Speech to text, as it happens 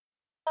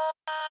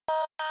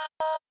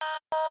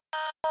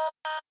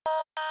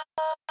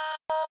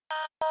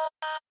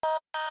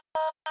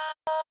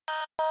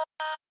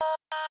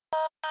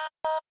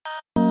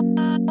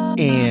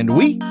And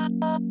we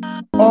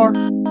are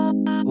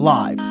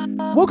live.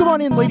 Welcome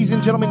on in, ladies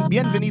and gentlemen.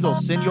 Bienvenidos,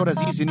 señoras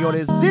y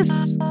señores. This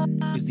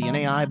is the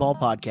NAI Ball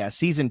Podcast,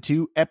 Season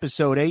 2,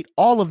 Episode 8.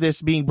 All of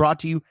this being brought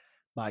to you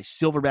by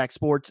Silverback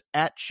Sports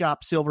at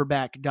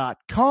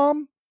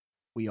shopsilverback.com.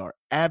 We are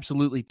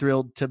absolutely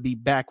thrilled to be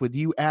back with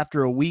you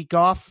after a week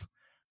off.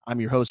 I'm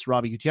your host,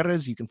 Robbie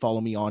Gutierrez. You can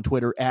follow me on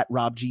Twitter at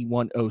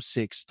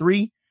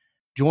RobG1063.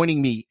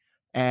 Joining me,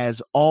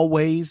 as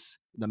always,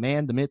 the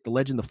man, the myth, the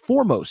legend, the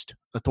foremost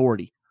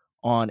authority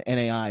on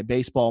NAI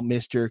baseball,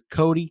 Mr.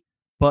 Cody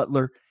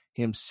Butler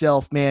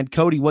himself. Man,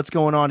 Cody, what's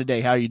going on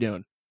today? How are you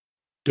doing?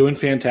 Doing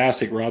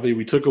fantastic, Robbie.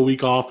 We took a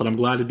week off, but I'm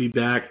glad to be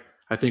back.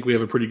 I think we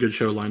have a pretty good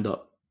show lined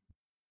up.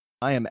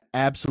 I am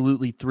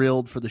absolutely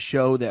thrilled for the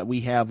show that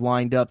we have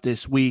lined up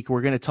this week.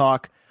 We're going to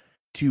talk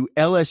to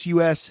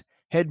LSUS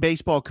head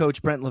baseball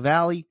coach Brent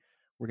Lavalley.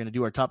 We're going to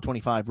do our top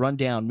 25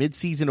 rundown,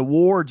 midseason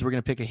awards. We're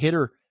going to pick a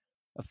hitter,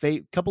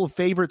 a couple of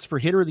favorites for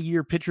hitter of the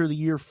year, pitcher of the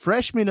year,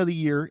 freshman of the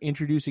year,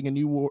 introducing a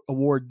new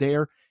award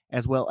there,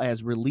 as well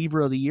as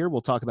reliever of the year.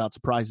 We'll talk about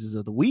surprises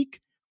of the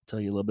week. I'll tell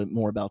you a little bit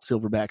more about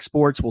Silverback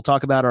Sports. We'll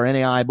talk about our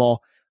NAI Ball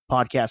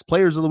Podcast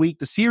Players of the Week,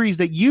 the series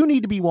that you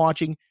need to be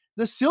watching,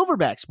 the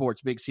Silverback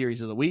Sports Big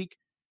Series of the Week.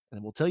 And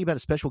then we'll tell you about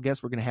a special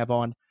guest we're going to have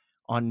on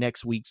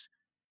next week's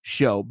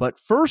show. But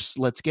first,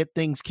 let's get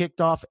things kicked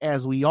off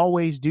as we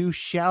always do.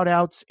 Shout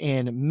outs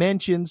and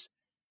mentions.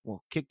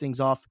 We'll kick things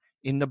off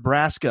in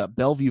Nebraska.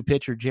 Bellevue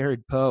pitcher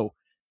Jared Poe,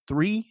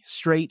 3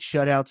 straight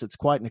shutouts. It's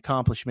quite an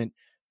accomplishment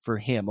for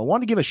him. I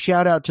want to give a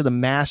shout out to the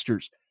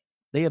Masters.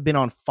 They have been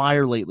on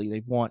fire lately.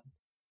 They've won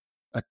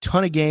a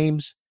ton of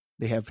games.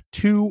 They have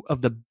 2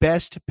 of the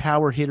best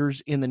power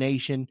hitters in the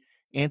nation.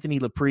 Anthony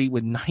Lepre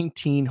with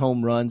 19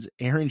 home runs,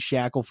 Aaron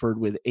Shackelford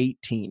with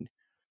 18. I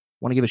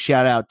want to give a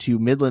shout out to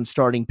Midland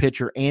starting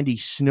pitcher Andy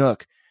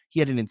Snook. He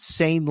had an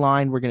insane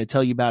line we're going to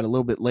tell you about a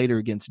little bit later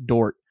against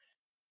Dordt.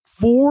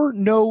 4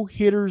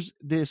 no-hitters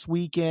this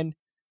weekend.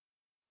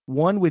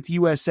 1 with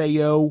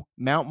USAO.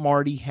 Mount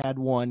Marty had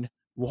 1.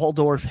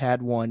 Waldorf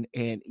had 1.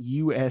 And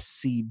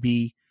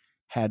USCB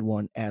had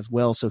 1 as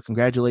well. So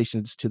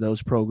congratulations to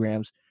those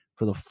programs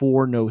for the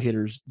 4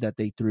 no-hitters that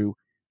they threw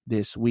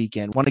this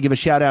weekend. Want to give a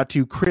shout-out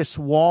to Chris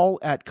Wall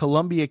at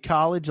Columbia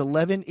College.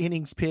 11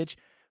 innings pitched,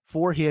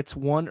 4 hits,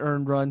 1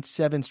 earned run,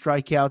 7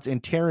 strikeouts.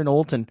 And Taryn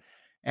Olton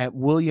at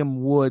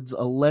William Woods.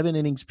 11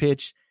 innings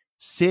pitched,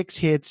 6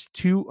 hits,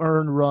 2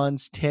 earned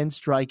runs, 10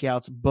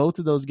 strikeouts. Both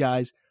of those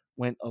guys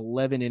went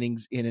 11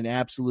 innings in an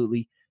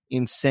absolutely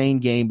insane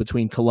game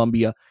between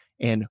Columbia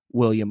and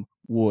William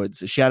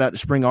Woods. A shout out to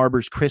Spring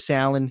Arbor's Chris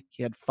Allen.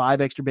 He had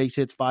 5 extra base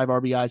hits, 5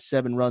 RBIs,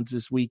 7 runs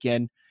this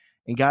weekend.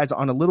 And guys,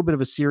 on a little bit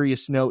of a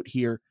serious note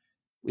here,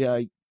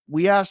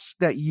 we ask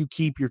that you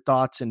keep your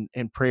thoughts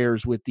and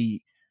prayers with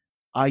the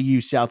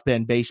IU South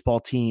Bend baseball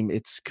team.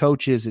 It's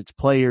coaches, it's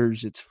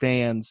players, it's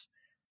fans,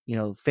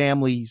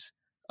 families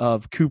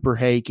of Cooper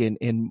Hake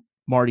and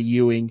Marty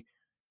Ewing.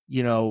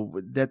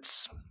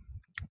 That's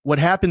what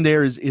happened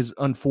there is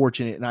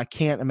unfortunate. And I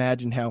can't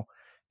imagine how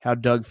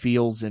Doug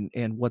feels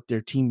and what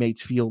their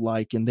teammates feel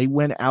like. And they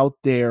went out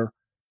there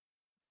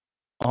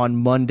on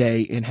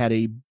Monday and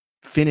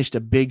finished a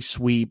big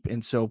sweep.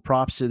 And so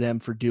props to them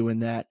for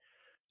doing that.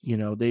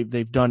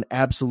 They've done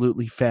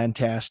absolutely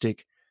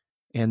fantastic.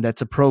 And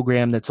that's a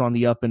program that's on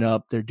the up and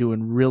up. They're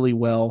doing really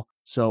well.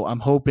 So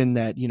I'm hoping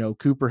that,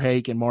 Cooper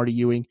Hake and Marty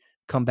Ewing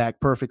come back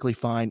perfectly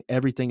fine.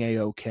 Everything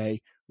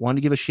A-OK. Wanted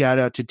to give a shout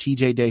out to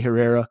TJ De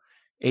Herrera.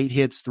 8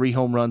 hits, 3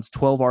 home runs,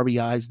 12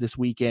 RBIs this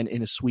weekend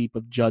in a sweep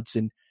of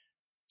Judson.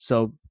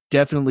 So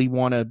definitely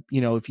want to,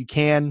 if you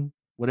can,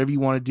 whatever you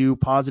want to do,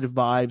 positive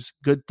vibes,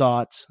 good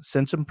thoughts,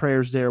 send some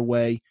prayers their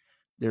way.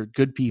 They're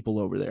good people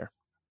over there.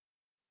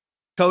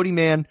 Cody,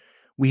 man,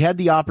 we had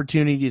the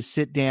opportunity to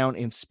sit down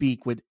and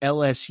speak with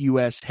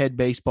LSUS head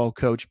baseball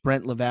coach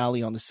Brent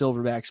Lavalley on the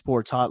Silverback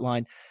Sports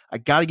Hotline. I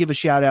got to give a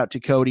shout out to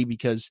Cody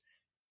because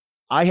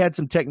I had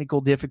some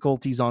technical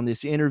difficulties on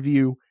this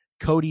interview.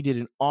 Cody did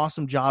an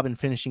awesome job in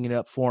finishing it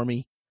up for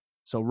me.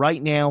 So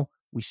right now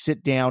we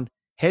sit down,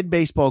 head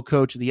baseball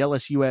coach of the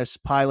LSUS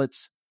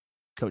Pilots,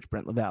 Coach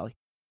Brent Lavalley.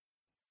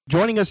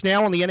 Joining us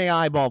now on the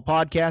NAI Ball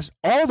Podcast,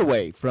 all the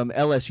way from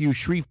LSU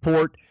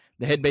Shreveport,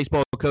 the head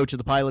baseball coach of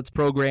the Pilots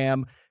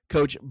program,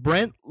 Coach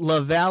Brent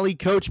Lavalley.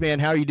 Coach, man,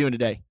 how are you doing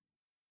today?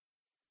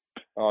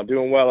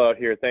 Doing well out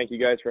here. Thank you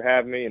guys for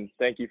having me, and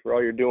thank you for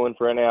all you're doing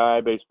for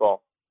NAI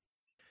baseball.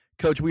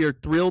 Coach, we are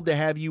thrilled to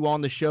have you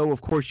on the show.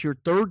 Of course, your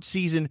 3rd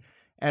season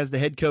as the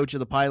head coach of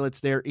the Pilots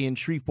there in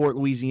Shreveport,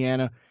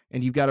 Louisiana,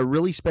 and you've got a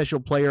really special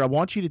player. I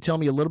want you to tell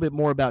me a little bit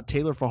more about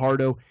Taylor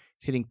Fajardo.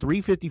 He's hitting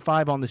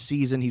 .355 on the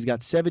season. He's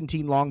got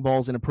 17 long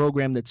balls in a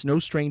program that's no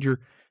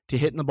stranger to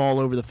hitting the ball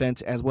over the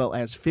fence, as well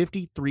as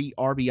 53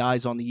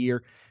 RBIs on the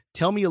year.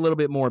 Tell me a little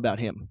bit more about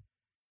him.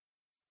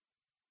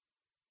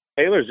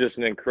 Taylor's just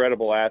an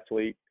incredible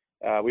athlete.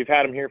 We've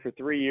had him here for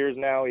 3 years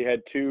now. He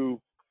had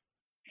 2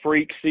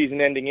 freak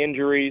season-ending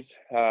injuries.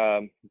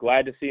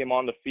 Glad to see him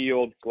on the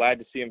field. Glad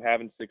to see him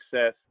having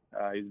success.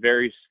 He's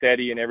very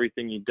steady in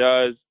everything he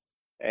does,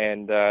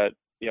 and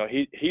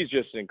he's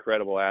just an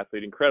incredible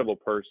athlete, incredible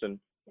person.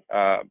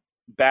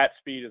 Bat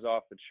speed is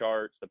off the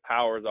charts. The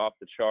power is off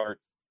the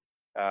charts.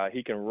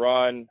 He can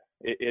run.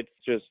 It's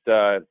just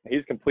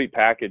he's a complete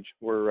package.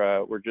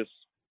 We're just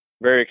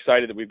very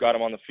excited that we've got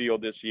him on the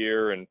field this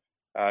year, and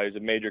he's a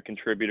major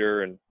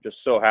contributor, and just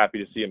so happy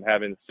to see him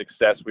having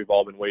success we've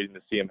all been waiting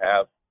to see him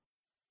have.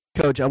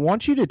 Coach, I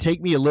want you to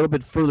take me a little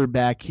bit further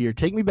back here.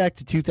 Take me back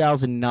to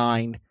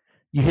 2009.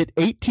 You hit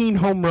 18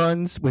 home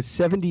runs with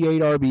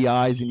 78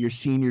 RBIs in your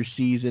senior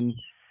season.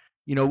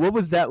 What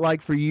was that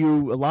like for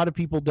you? A lot of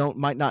people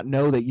might not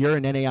know that you're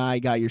an NAI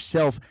guy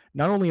yourself.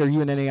 Not only are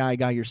you an NAI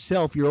guy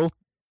yourself, you're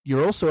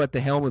also at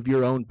the helm of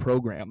your own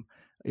program.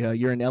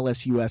 You're an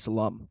LSUS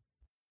alum.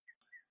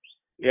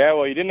 Yeah,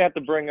 well, you didn't have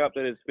to bring up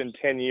that it's been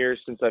 10 years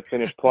since I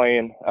finished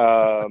playing.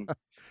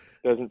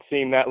 Doesn't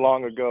seem that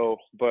long ago,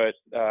 but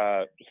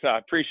I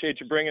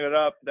appreciate you bringing it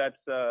up. That's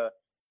that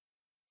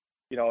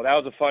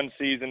was a fun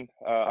season.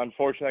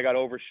 Unfortunately, I got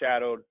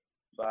overshadowed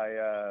by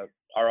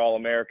our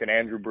All-American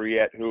Andrew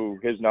Briette, who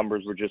his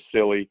numbers were just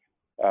silly.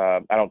 I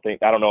don't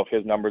know if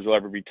his numbers will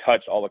ever be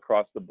touched all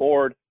across the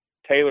board.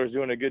 Taylor's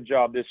doing a good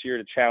job this year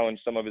to challenge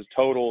some of his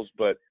totals,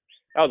 but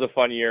that was a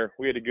fun year.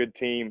 We had a good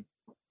team.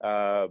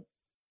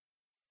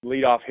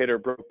 Leadoff hitter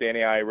broke the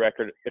NAI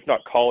record, if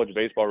not college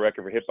baseball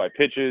record, for hit by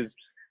pitches.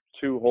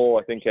 Two-hole,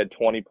 I think, had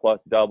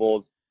 20-plus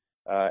doubles.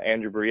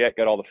 Andrew Briette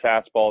got all the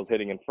fastballs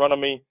hitting in front of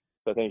me.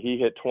 So I think he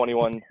hit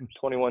 21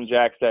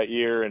 jacks that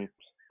year, and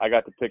I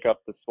got to pick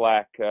up the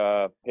slack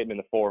hitting in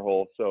the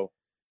 4-hole. So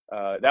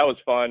that was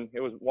fun.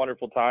 It was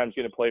wonderful times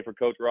getting to play for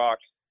Coach Rock.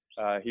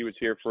 He was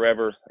here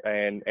forever,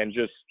 and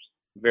just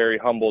very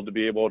humbled to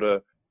be able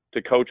to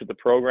coach at the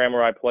program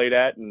where I played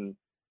at, and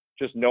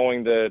just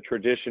knowing the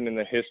tradition and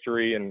the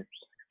history and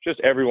just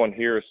everyone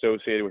here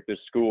associated with this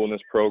school and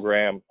this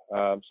program.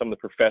 Some of the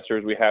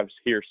professors we have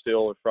here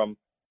still are from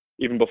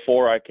even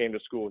before I came to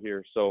school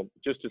here. So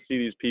just to see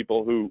these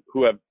people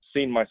who have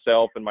seen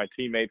myself and my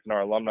teammates and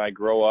our alumni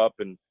grow up,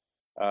 and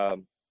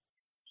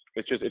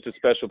it's a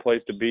special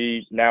place to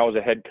be now as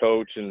a head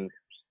coach, and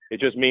it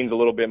just means a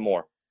little bit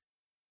more.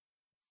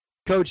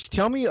 Coach,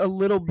 tell me a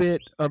little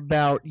bit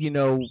about,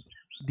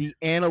 the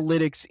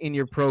analytics in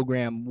your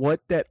program,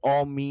 what that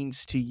all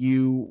means to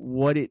you,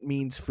 what it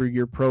means for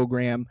your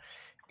program.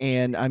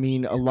 And I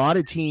mean, a lot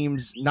of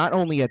teams, not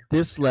only at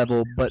this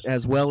level, but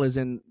as well as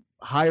in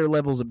higher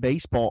levels of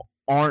baseball,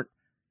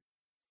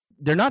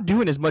 they're not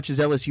doing as much as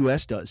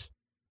LSUS does.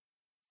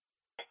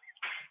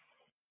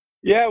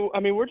 Yeah, I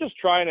mean, we're just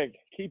trying to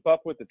keep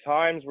up with the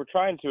times. We're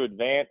trying to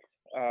advance.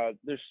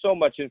 There's so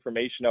much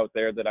information out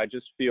there that I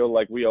just feel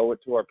like we owe it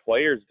to our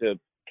players to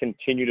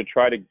continue to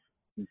try to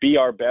be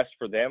our best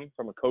for them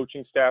from a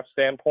coaching staff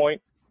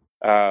standpoint.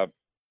 There's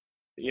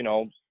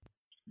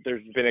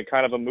been a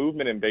kind of a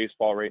movement in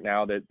baseball right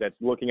now that's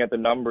looking at the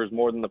numbers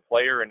more than the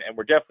player, and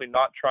we're definitely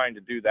not trying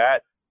to do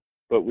that,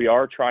 but we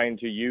are trying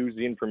to use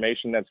the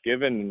information that's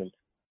given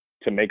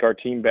to make our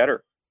team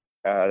better.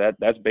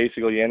 That's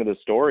basically the end of the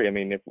story. I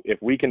mean, if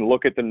we can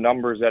look at the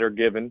numbers that are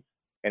given,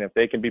 and if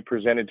they can be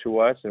presented to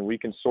us and we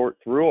can sort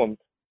through them,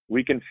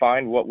 we can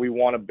find what we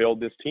want to build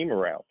this team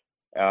around.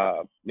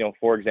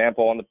 For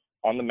example,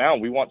 on the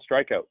mound, we want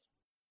strikeouts.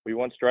 We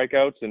want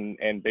strikeouts,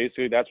 and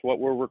basically that's what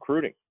we're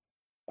recruiting.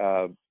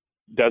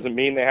 Doesn't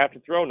mean they have to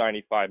throw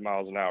 95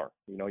 miles an hour.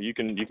 You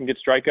can get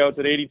strikeouts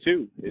at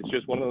 82. It's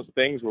just one of those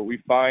things where we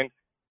find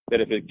that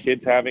if a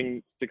kid's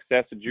having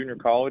success at junior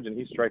college and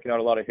he's striking out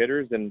a lot of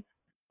hitters, and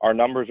our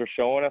numbers are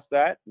showing us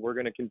that, we're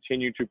going to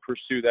continue to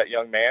pursue that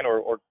young man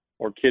or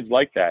kids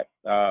like that.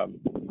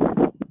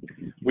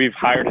 We've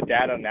hired a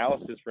data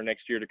analysis for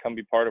next year to come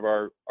be part of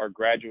our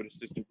graduate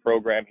assistant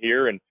program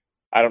here, and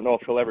I don't know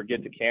if he'll ever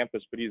get to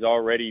campus, but he's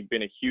already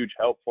been a huge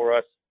help for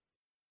us,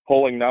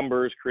 pulling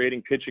numbers,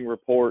 creating pitching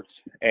reports,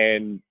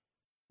 and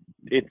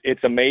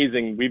it's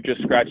amazing. We've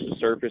just scratched the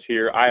surface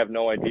here. I have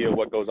no idea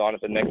what goes on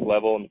at the next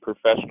level in the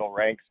professional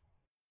ranks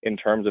in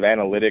terms of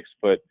analytics,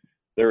 but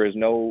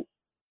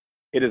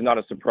it is not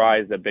a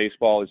surprise that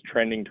baseball is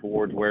trending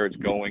towards where it's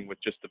going with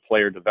just the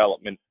player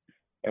development,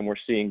 and we're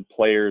seeing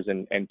players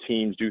and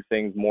teams do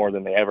things more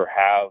than they ever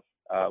have.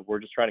 We're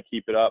just trying to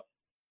keep it up.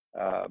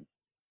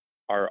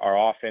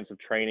 Our offensive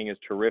training is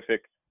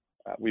terrific.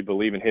 We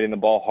believe in hitting the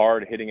ball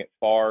hard, hitting it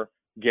far,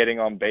 getting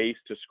on base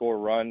to score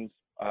runs,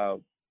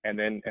 and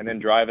then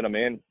driving them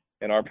in.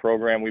 In our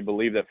program, we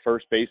believe that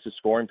first base is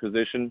scoring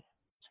position,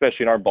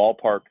 especially in our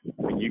ballpark.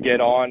 When you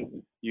get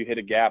on, you hit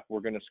a gap,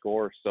 we're going to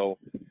score. So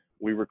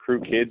we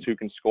recruit kids who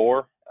can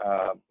score.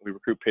 We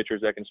recruit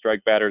pitchers that can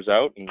strike batters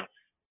out, and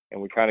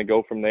we kind of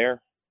go from there.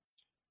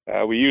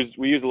 We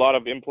use a lot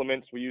of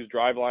implements. We use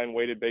driveline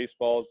weighted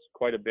baseballs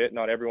quite a bit.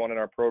 Not everyone in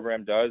our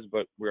program does,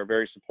 but we are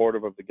very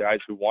supportive of the guys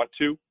who want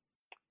to.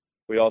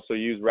 We also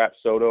use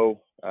Rapsodo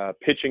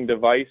pitching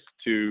device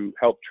to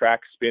help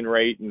track spin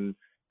rate and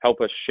help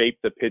us shape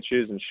the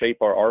pitches and shape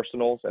our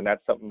arsenals, and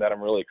that's something that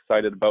I'm really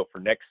excited about for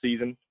next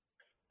season.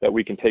 that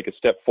we can take a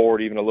step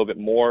forward even a little bit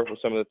more with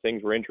some of the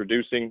things we're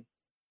introducing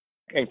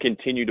and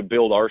continue to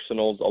build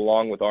arsenals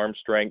along with arm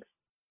strength,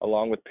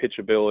 along with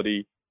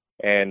pitchability,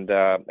 and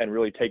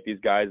really take these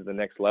guys to the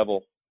next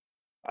level.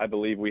 I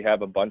believe we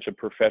have a bunch of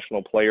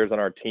professional players on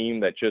our team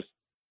that just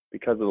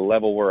because of the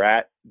level we're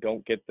at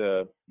don't get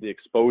the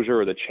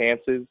exposure or the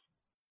chances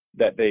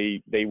that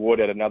they would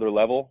at another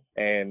level.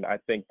 And I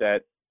think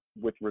that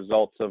with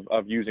results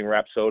of using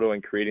Rapsodo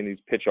and creating these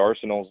pitch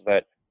arsenals,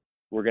 that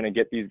we're going to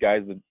get these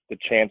guys the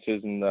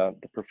chances and the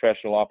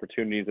professional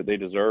opportunities that they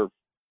deserve.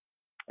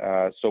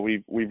 So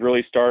we've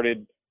really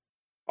started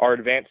our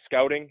advanced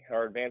scouting,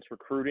 our advanced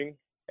recruiting,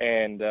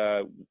 and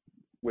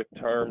with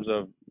terms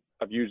of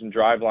using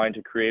Driveline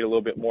to create a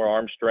little bit more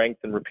arm strength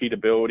and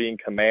repeatability and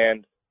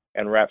command,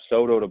 and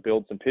Rapsodo to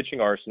build some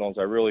pitching arsenals.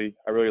 I really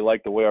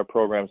like the way our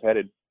program's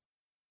headed.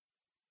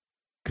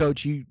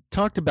 Coach, you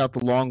talked about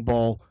the long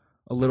ball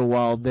a little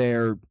while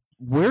there.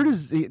 Where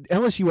does the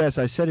LSUS,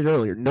 I said it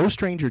earlier, no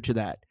stranger to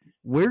that.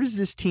 Where does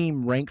this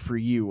team rank for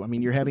you? I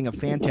mean, you're having a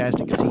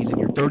fantastic season.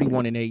 You're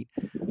 31-8.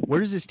 Where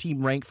does this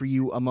team rank for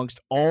you amongst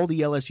all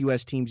the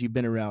LSUS teams you've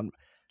been around?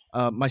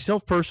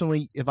 Myself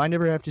personally, if I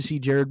never have to see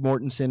Jared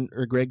Mortensen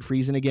or Greg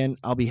Friesen again,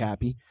 I'll be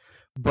happy.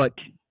 But,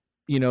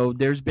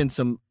 there's been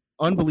some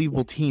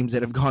unbelievable teams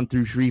that have gone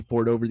through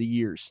Shreveport over the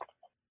years.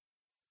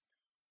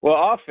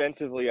 Well,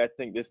 offensively, I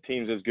think this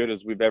team's as good as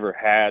we've ever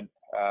had.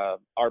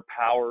 Our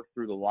power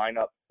through the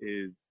lineup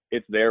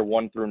it's there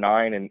 1 through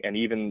 9, and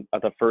even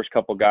the first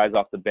couple guys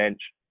off the bench.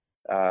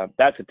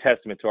 That's a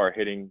testament to our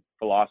hitting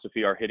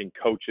philosophy, our hitting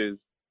coaches,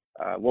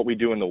 what we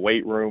do in the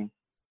weight room.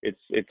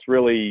 It's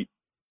really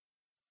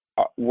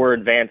we're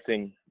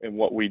advancing in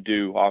what we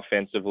do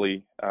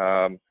offensively.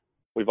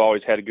 We've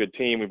always had a good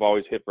team. We've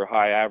always hit for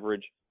high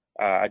average.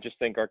 I just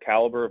think our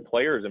caliber of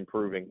player is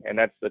improving, and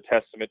that's the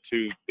testament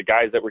to the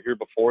guys that were here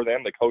before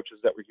them, the coaches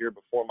that were here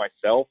before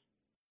myself,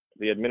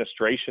 the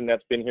administration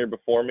that's been here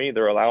before me.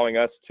 They're allowing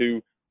us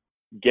to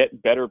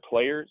get better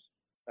players.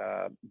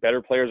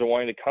 Better players are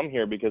wanting to come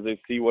here because they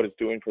see what it's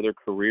doing for their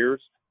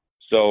careers.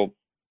 So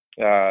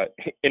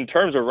in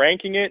terms of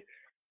ranking it,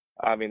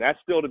 I mean, that's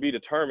still to be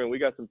determined. We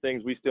got some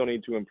things we still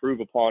need to improve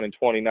upon in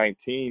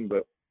 2019.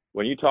 But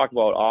when you talk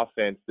about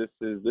offense, this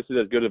is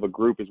as good of a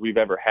group as we've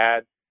ever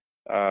had.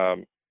 I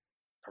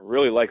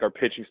really like our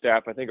pitching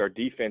staff. I think our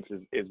defense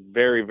is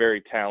very,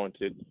 very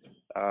talented.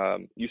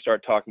 You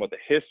start talking about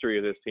the history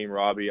of this team,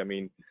 Robbie. I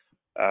mean,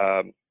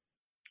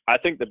 I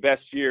think the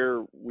best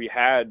year we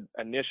had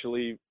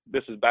initially,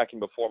 this is back in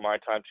before my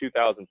time,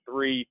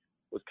 2003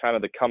 was kind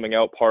of the coming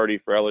out party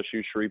for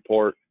LSU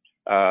Shreveport.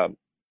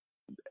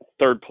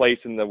 Third place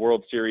in the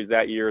World Series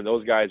that year.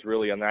 Those guys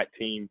really on that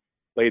team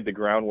laid the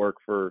groundwork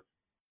for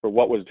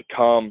what was to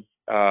come.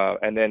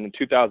 And then in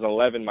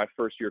 2011, my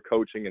first year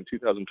coaching, in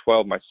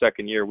 2012, my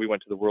second year, we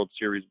went to the World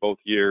Series both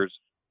years.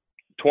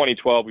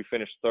 2012, we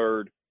finished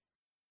third,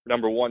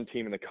 number 1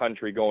 team in the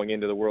country going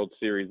into the World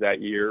Series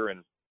that year,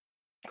 and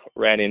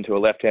ran into a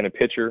left-handed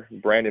pitcher,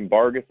 Brandon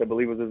Vargas, I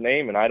believe was his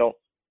name, and I don't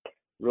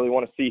really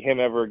want to see him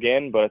ever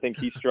again, but I think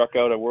he struck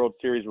out a World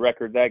Series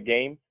record that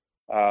game.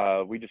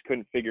 We just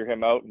couldn't figure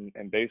him out,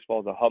 and baseball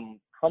is a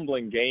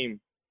humbling game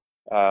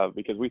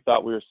because we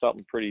thought we were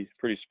something pretty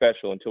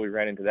special until we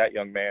ran into that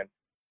young man.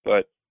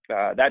 But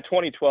that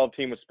 2012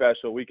 team was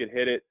special. We could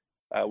hit it.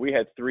 We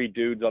had 3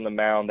 dudes on the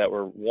mound that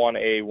were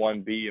 1A,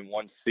 1B, and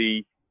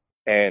 1C,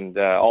 and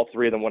all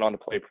 3 of them went on to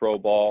play pro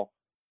ball.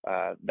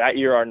 That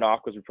year our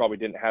knock was we probably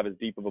didn't have as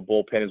deep of a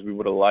bullpen as we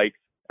would have liked.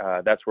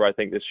 That's where I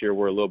think this year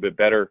we're a little bit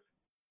better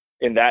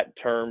in that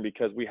term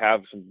because we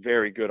have some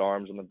very good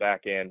arms on the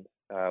back end.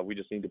 We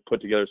just need to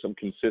put together some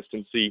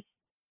consistency,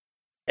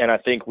 and I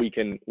think we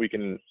can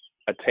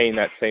attain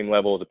that same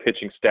level as a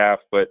pitching staff.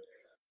 But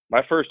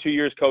my first 2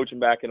 years coaching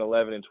back in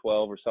 11 and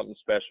 12 were something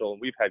special.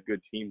 We've had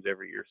good teams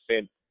every year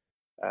since.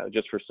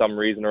 Just for some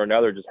reason or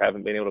another, just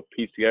haven't been able to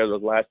piece together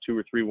those last 2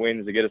 or 3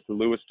 wins to get us to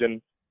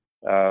Lewiston.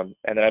 And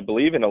then I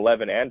believe in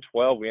 11 and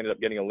 12, we ended up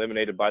getting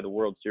eliminated by the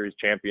World Series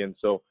champions.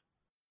 So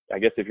I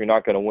guess if you're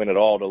not going to win at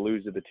all, to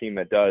lose to the team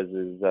that does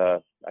is,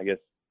 I guess,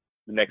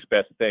 the next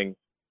best thing.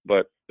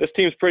 But this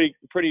team's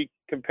pretty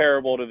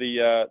comparable to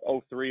the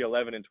 03,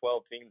 11, and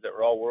 12 teams that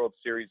were all World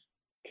Series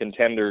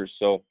contenders.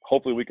 So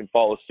hopefully we can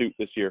follow suit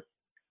this year.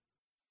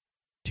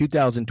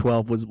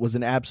 2012 was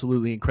an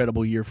absolutely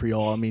incredible year for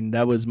y'all. I mean,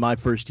 that was my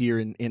first year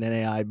in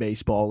NAIA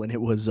baseball, and it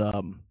was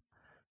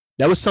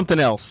that was something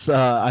else.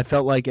 I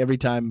felt like every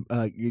time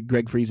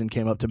Greg Friesen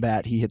came up to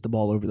bat, he hit the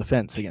ball over the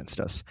fence against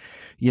us.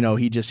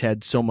 He just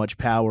had so much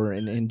power,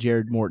 and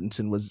Jared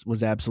Mortensen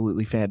was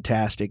absolutely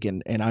fantastic.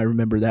 And I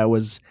remember that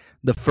was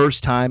the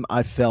first time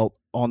I felt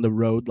on the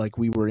road like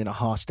we were in a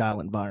hostile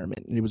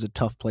environment. And it was a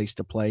tough place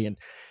to play,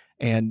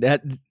 and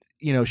that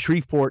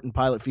Shreveport and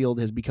Pilot Field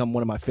has become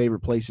one of my favorite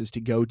places to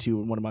go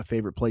to and one of my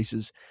favorite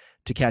places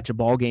to catch a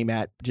ball game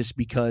at, just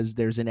because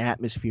there's an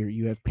atmosphere.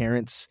 You have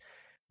parents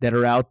that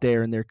are out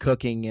there and they're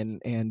cooking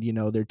and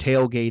they're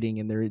tailgating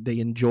and they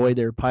enjoy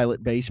their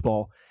Pilot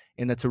baseball,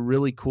 and that's a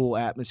really cool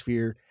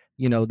atmosphere.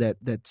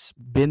 that's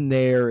been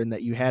there and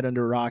that you had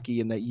under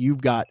Rocky and that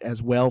you've got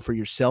as well for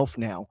yourself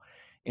now.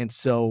 And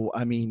so,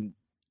 I mean,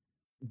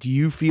 do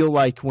you feel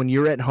like when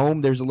you're at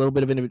home, there's a little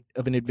bit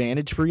of an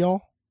advantage for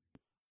y'all?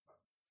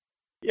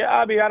 Yeah,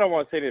 I mean, I don't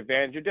want to say an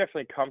advantage. You're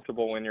definitely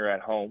comfortable when you're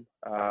at home.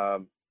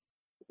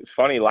 It's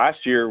funny, last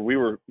year we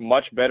were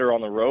much better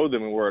on the road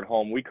than we were at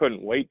home. We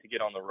couldn't wait to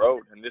get on the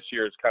road, and this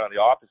year it's kind of the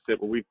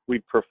opposite, where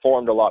we've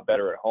performed a lot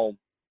better at home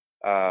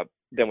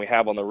than we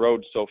have on the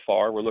road so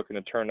far. We're looking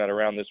to turn that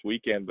around this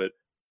weekend, but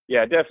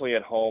yeah, definitely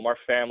at home. Our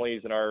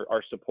families and our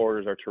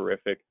supporters are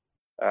terrific.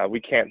 We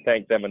can't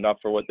thank them enough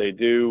for what they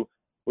do.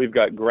 We've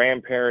got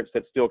grandparents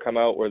that still come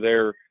out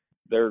where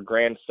their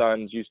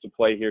grandsons used to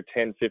play here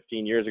 10,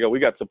 15 years ago. We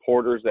got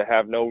supporters that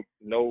have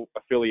no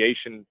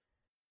affiliation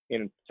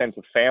in sense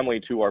of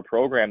family to our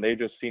program. They've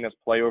just seen us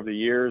play over the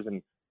years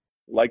and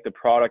like the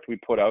product we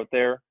put out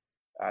there.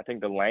 I think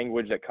the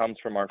language that comes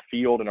from our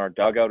field and our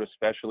dugout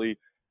especially,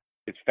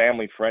 it's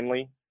family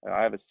friendly.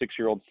 I have a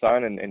 6-year-old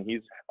son and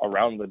he's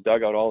around the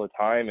dugout all the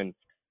time, and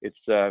it's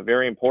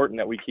very important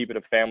that we keep it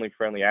a family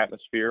friendly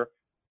atmosphere.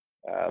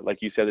 Like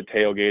you said, the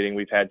tailgating,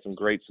 we've had some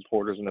great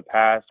supporters in the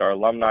past. Our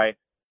alumni,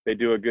 they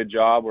do a good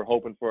job. We're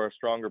hoping for a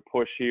stronger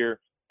push here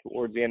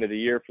towards the end of the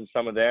year from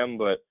some of them,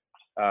 but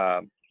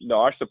no,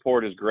 our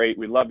support is great.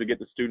 We'd love to get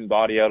the student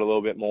body out a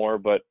little bit more,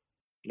 but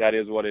that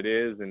is what it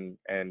is,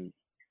 and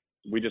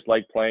we just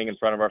like playing in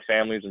front of our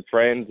families and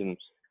friends and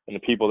the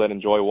people that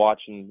enjoy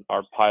watching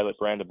our Pilot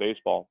brand of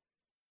baseball.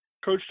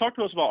 Coach, talk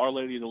to us about Our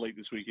Lady of the Lake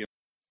this weekend.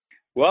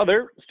 Well,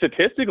 they're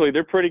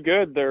pretty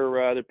good.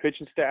 Their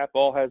pitching staff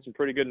all has some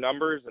pretty good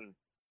numbers, and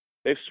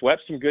they've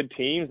swept some good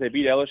teams. They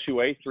beat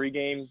LSUA 3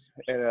 games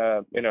in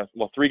a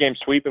 3-game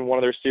sweep in one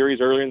of their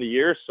series earlier in the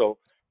year. So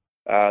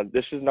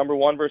this is number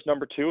 1 versus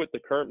number 2 at the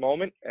current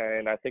moment,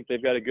 and I think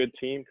they've got a good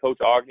team. Coach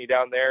Ogney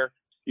down there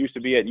used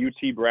to be at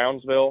UT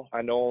Brownsville.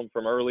 I know him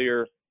from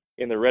earlier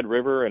in the Red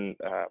River, and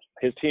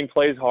his team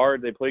plays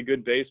hard. They play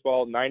good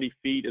baseball. 90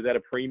 feet is at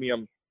a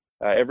premium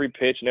every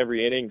pitch and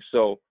every inning.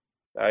 So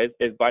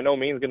it's by no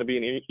means going to be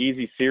an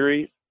easy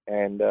series,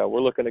 and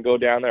we're looking to go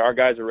down there. Our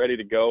guys are ready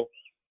to go.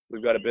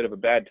 We've got a bit of a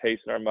bad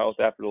taste in our mouth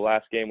after the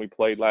last game we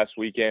played last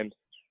weekend.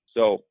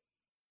 So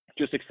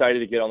just excited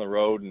to get on the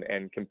road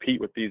and compete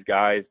with these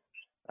guys.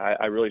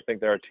 I really think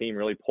that our team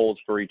really pulls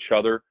for each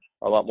other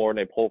a lot more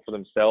than they pull for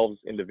themselves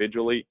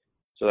individually.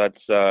 So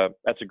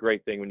that's a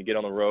great thing when you get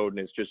on the road and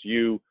it's just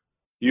you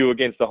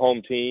against the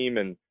home team,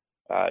 and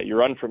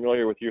you're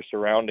unfamiliar with your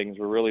surroundings.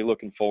 We're really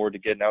looking forward to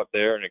getting out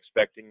there and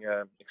expecting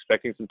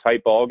some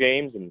tight ball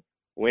games, and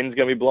wind's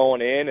going to be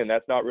blowing in, and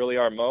that's not really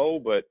our mo,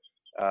 but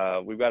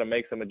we've got to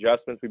make some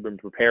adjustments. We've been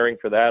preparing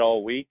for that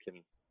all week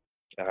and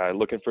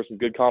looking for some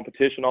good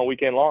competition all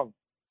weekend long.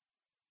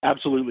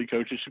 Absolutely,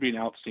 Coach. It should be an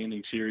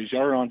outstanding series.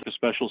 Y'all are on to a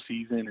special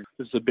season.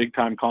 This is a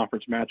big-time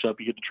conference matchup.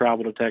 You get to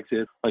travel to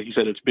Texas. Like you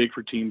said, it's big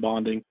for team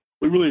bonding.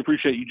 We really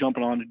appreciate you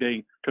jumping on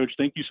today. Coach,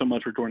 thank you so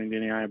much for joining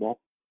Danny Eyeball.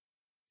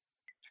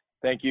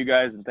 Thank you,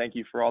 guys, and thank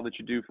you for all that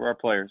you do for our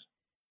players.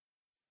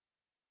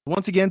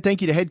 Once again, thank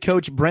you to head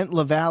coach Brent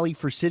LaValle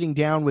for sitting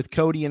down with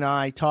Cody and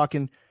I,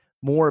 talking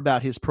more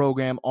about his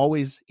program.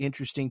 Always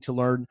interesting to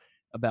learn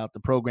about the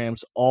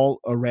programs all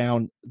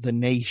around the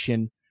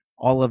nation.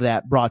 All of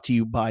that brought to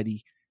you by the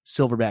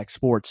Silverback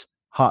Sports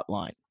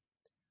Hotline.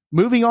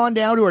 Moving on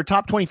down to our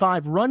top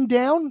 25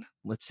 rundown.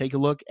 Let's take a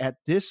look at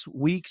this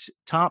week's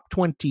top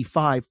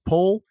 25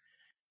 poll.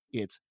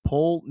 It's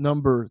poll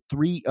number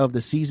 3 of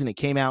the season. It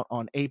came out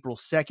on April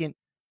 2nd.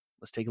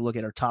 Let's take a look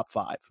at our top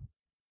 5.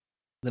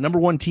 The number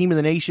 1 team in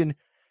the nation,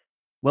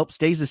 well,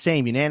 stays the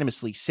same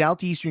unanimously.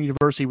 Southeastern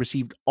University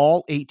received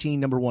all 18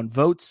 number 1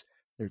 votes.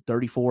 They're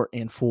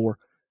 34-4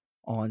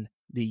 on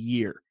the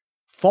year.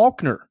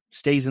 Faulkner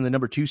stays in the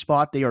number 2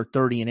 spot. They are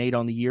 30-8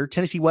 on the year.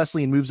 Tennessee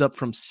Wesleyan moves up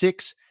from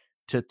 6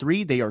 to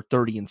 3. They are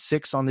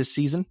 30-6 on this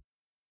season.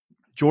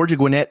 Georgia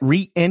Gwinnett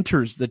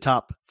re-enters the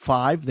top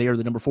 5. They are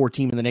the number 4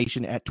 team in the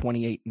nation at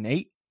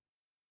 28-8.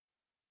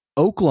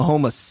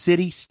 Oklahoma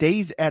City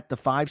stays at the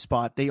 5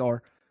 spot. They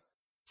are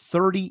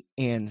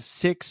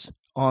 30-6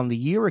 on the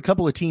year. A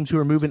couple of teams who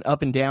are moving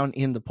up and down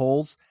in the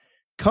polls.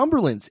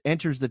 Cumberland's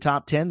enters the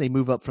top 10. They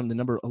move up from the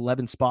number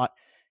 11 spot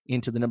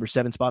into the number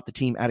 7 spot. The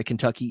team out of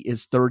Kentucky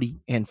is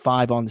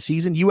 30-5 on the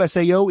season.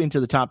 USAO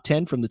into the top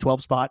 10 from the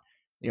 12 spot.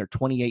 They are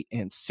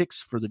 28-6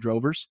 for the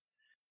Drovers.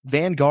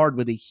 Vanguard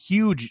with a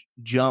huge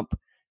jump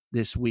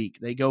this week.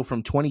 They go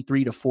from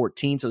 23 to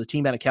 14. So the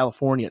team out of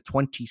California at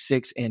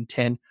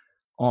 26-10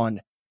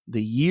 on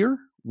the year.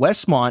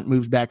 Westmont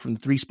moves back from the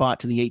 3 spot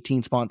to the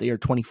 18 spot. They are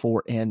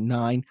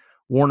 24-9.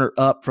 Warner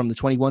up from the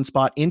 21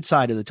 spot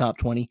inside of the top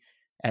 20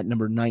 at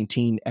number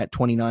 19 at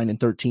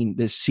 29-13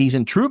 this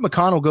season. Truett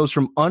McConnell goes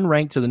from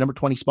unranked to the number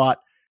 20 spot.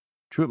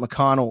 Truett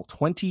McConnell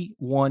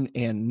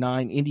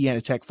 21-9.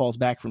 Indiana Tech falls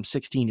back from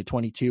 16 to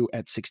 22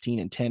 at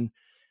 16-10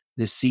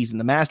 this season.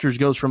 The Masters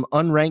goes from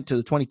unranked to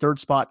the 23rd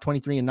spot,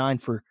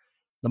 23-9 for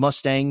the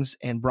Mustangs,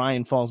 and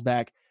Bryan falls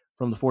back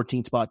from the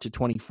 14th spot to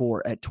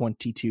 24 at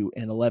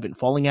 22-11.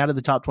 Falling out of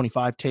the top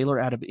 25, Taylor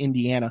out of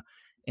Indiana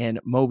and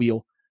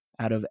Mobile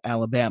out of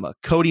Alabama.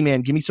 Cody,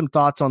 man, give me some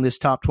thoughts on this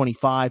top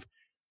 25.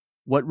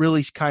 What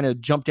really kind of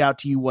jumped out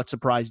to you? What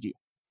surprised you?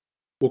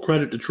 Well,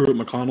 credit to Truett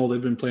McConnell.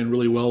 They've been playing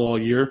really well all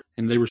year,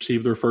 and they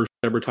received their first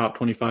ever top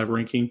 25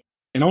 ranking.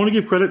 And I want to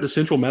give credit to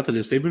Central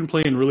Methodist. They've been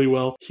playing really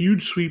well.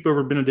 Huge sweep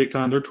over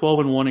Benedictine. They're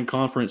 12-1 in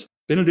conference.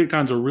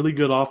 Benedictine's a really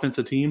good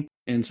offensive team,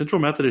 and Central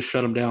Methodist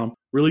shut them down.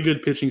 Really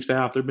good pitching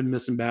staff. They've been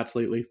missing bats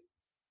lately.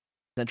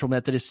 Central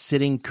Methodist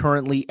sitting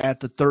currently at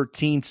the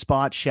 13th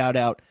spot. Shout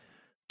out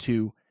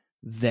to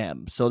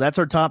them. So that's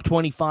our top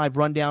 25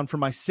 rundown. For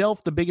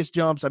myself, the biggest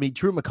jumps,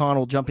 Truett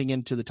McConnell jumping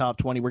into the top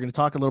 20. We're going to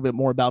talk a little bit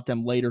more about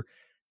them later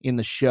in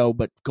the show,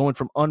 but going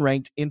from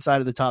unranked inside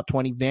of the top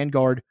 20,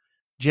 Vanguard,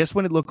 just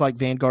when it looked like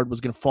Vanguard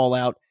was going to fall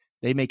out,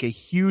 they make a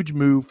huge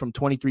move from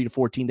 23 to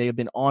 14. They have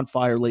been on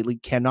fire lately,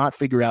 cannot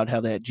figure out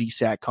how that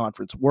GSAC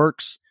conference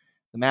works.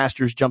 The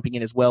Masters jumping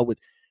in as well with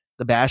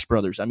the Bash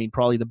brothers.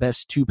 Probably the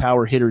best two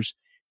power hitters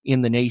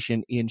in the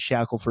nation in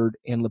Shackelford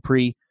and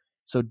Lepre.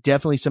 So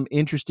definitely some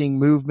interesting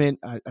movement.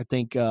 I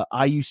think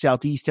IU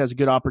Southeast has a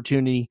good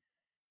opportunity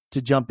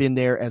to jump in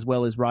there, as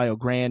well as Rio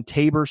Grande.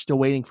 Tabor still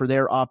waiting for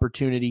their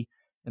opportunity.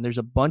 And there's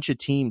a bunch of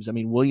teams.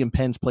 William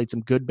Penn's played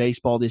some good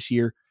baseball this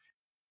year.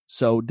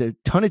 So there are a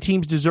ton of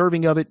teams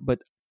deserving of it, but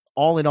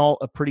all in all,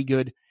 a pretty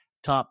good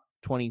top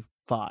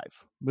 25.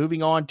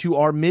 Moving on to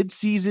our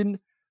midseason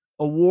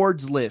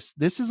awards list.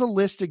 This is a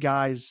list of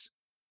guys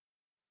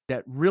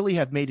that really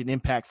have made an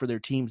impact for their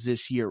teams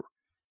this year.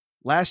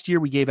 Last year,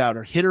 we gave out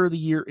our hitter of the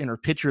year and our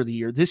pitcher of the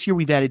year. This year,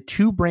 we've added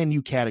two brand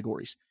new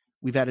categories.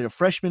 We've added a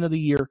freshman of the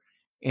year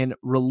and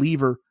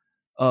reliever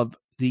of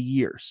the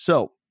year.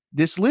 So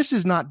this list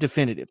is not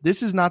definitive.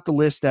 This is not the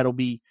list that'll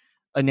be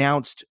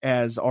announced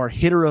as our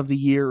hitter of the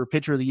year or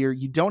pitcher of the year.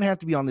 You don't have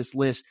to be on this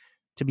list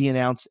to be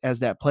announced as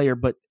that player,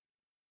 but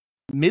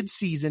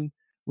mid-season,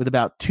 with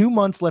about 2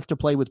 months left to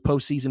play with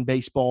postseason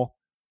baseball,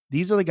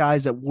 these are the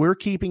guys that we're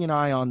keeping an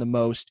eye on the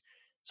most.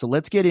 So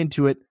let's get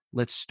into it.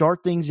 Let's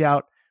start things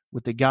out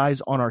with the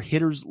guys on our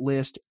hitters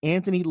list.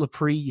 Anthony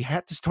Lepre, you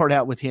had to start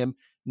out with him.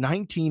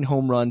 19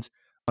 home runs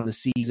on the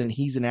season.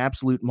 He's an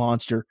absolute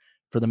monster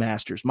for the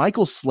Masters.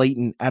 Michael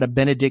Slayton out of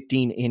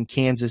Benedictine in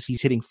Kansas.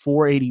 He's hitting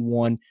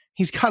 .481.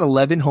 He's got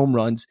 11 home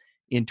runs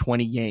in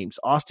 20 games.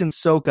 Austin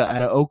Soka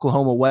out of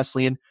Oklahoma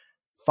Wesleyan.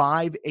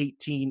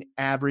 .518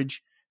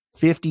 average.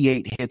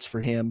 58 hits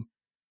for him.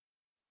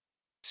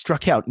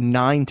 Struck out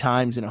 9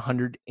 times in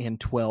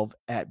 112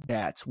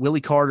 at-bats.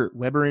 Willie Carter,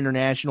 Weber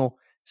International.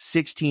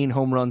 16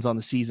 home runs on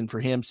the season for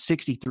him,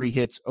 63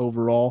 hits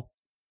overall.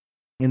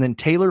 And then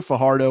Taylor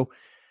Fajardo,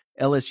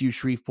 LSU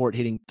Shreveport,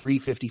 hitting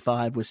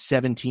 .355 with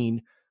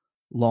 17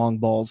 long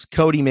balls.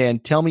 Cody, man,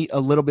 tell me a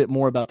little bit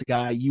more about the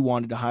guy you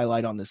wanted to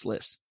highlight on this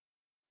list.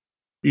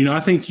 I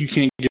think you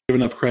can't give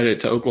enough credit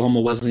to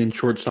Oklahoma Wesleyan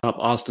shortstop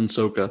Austin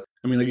Soka.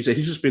 Like you said,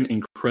 he's just been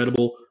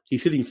incredible.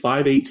 He's hitting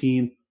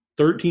 .518,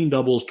 13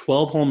 doubles,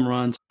 12 home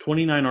runs,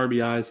 29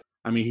 RBIs.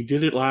 He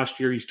did it last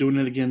year. He's doing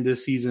it again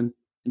this season.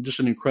 And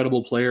just an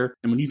incredible player.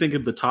 And when you think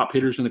of the top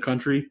hitters in the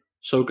country,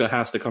 Soka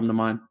has to come to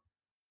mind.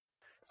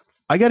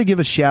 I got to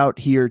give a shout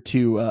here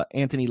to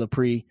Anthony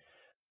Lepre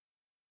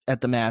at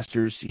the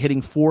Masters,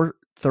 hitting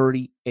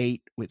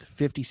 .438 with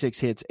 56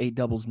 hits, 8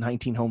 doubles,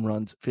 19 home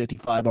runs,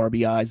 55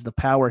 RBIs. The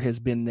power has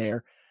been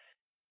there.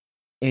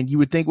 And you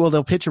would think, well,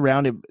 they'll pitch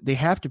around him. They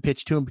have to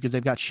pitch to him because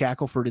they've got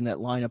Shackelford in that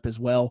lineup as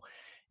well.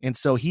 And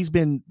so he's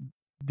been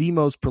the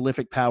most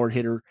prolific power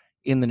hitter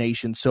in the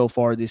nation so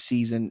far this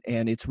season,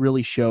 and it's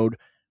really showed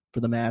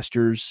for the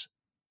Masters.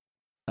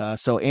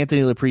 So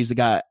Anthony Lepre is the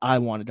guy I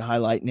wanted to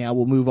highlight. Now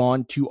we'll move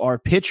on to our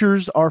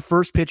pitchers. Our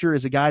first pitcher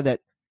is a guy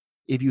that,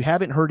 if you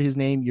haven't heard his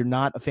name, you're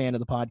not a fan of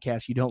the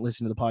podcast, you don't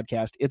listen to the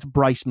podcast. It's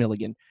Bryce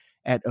Milligan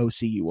at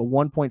OCU, a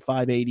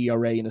 1.58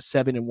 ERA and a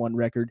 7-1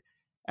 record,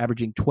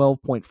 averaging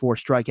 12.4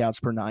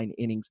 strikeouts per 9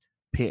 innings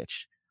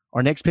pitched.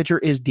 Our next pitcher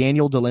is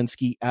Daniel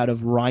Dolinsky out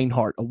of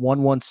Reinhardt, a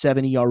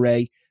 1.17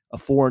 ERA, a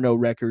 4-0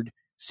 record,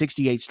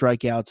 68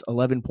 strikeouts,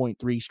 11.3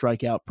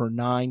 strikeout per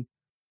 9.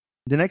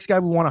 The next guy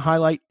we want to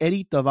highlight,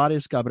 Eddie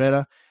Tavares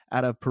Cabrera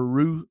out of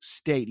Peru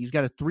State. He's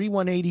got a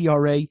 3.18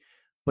 ERA,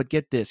 but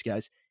get this,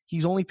 guys.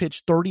 He's only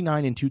pitched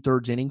 39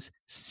 2/3 innings,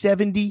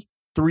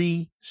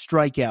 73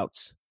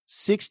 strikeouts,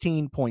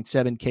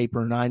 16.7 K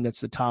per 9. That's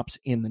the tops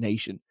in the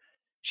nation.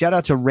 Shout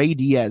out to Ray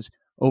Diaz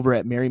over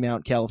at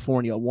Marymount,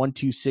 California,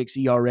 1.26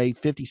 ERA,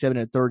 57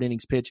 1/3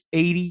 innings pitched,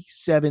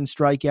 87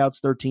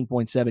 strikeouts,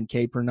 13.7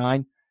 K per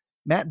 9.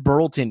 Matt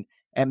Burleton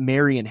at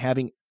Marion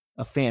having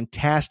a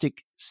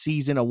fantastic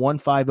season, a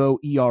 1.50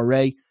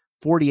 ERA,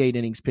 48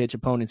 innings pitched,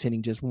 opponents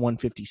hitting just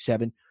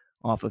 157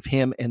 off of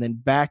him. And then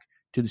back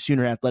to the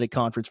Sooner Athletic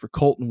Conference for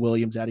Colton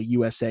Williams out of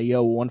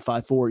USAO,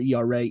 1.54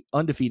 ERA,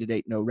 undefeated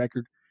 8-0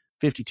 record,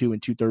 52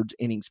 2/3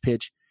 innings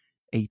pitched,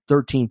 a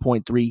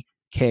 13.3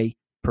 K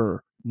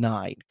per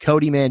 9.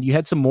 Cody, man, you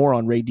had some more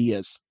on Ray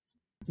Diaz.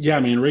 Yeah, I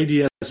mean, Ray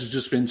Diaz has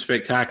just been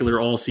spectacular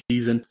all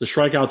season. The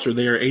strikeouts are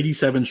there,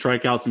 87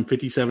 strikeouts and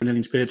 57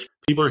 innings pitched.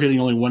 People are hitting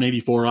only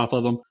 184 off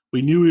of him.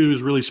 We knew he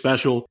was really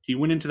special. He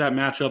went into that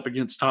matchup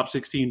against top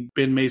 16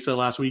 Ben Mesa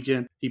last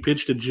weekend. He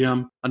pitched to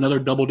Jim, another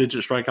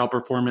double-digit strikeout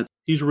performance.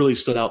 He's really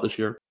stood out this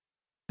year.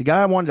 The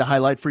guy I wanted to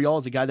highlight for y'all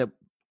is a guy that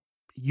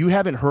you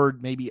haven't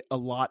heard maybe a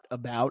lot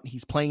about.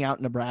 He's playing out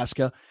in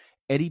Nebraska.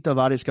 Eddie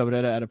Tavares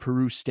Cabrera out of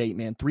Peru State,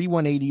 man.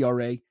 3.18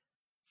 ERA,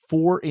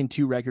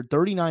 4-2 record,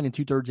 39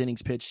 2/3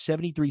 innings pitched,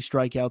 73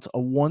 strikeouts, a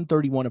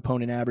 131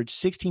 opponent average,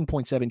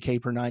 16.7 K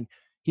per nine.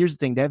 Here's the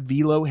thing, that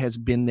velo has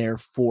been there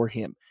for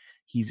him.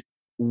 He's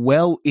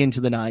well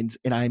into the nines,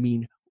 and I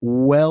mean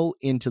well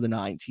into the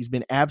nines. He's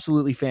been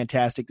absolutely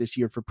fantastic this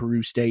year for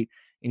Peru State,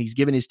 and he's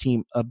given his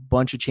team a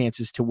bunch of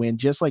chances to win,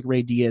 just like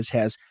Ray Diaz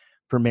has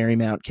for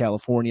Marymount,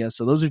 California.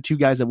 So those are two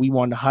guys that we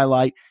wanted to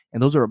highlight,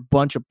 and those are a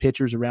bunch of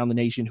pitchers around the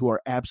nation who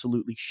are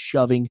absolutely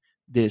shoving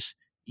this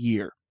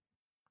year.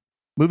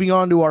 Moving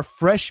on to our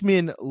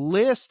freshman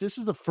list. This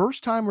is the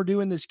first time we're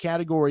doing this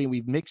category, and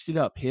we've mixed it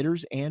up,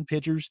 hitters and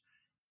pitchers.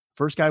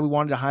 First guy we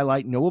wanted to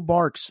highlight, Noah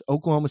Barks,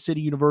 Oklahoma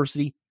City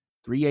University,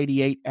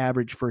 388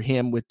 average for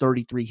him with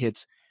 33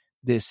 hits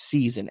this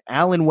season.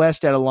 Allen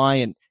West at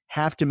Alliant,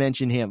 have to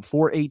mention him,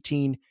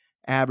 418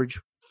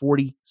 average,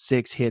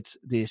 46 hits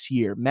this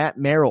year. Matt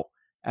Merrill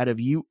out of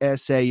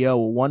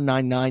USAO,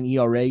 1.99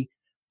 ERA,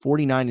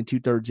 49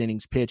 2/3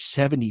 innings pitched,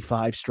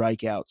 75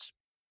 strikeouts.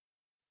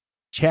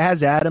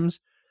 Chaz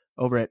Adams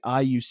over at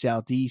IU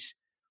Southeast,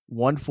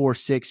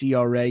 1.46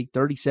 ERA,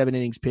 37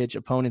 innings pitched,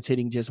 opponents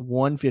hitting just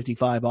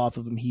 155 off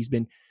of him. He's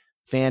been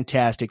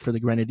fantastic for the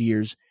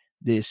Grenadiers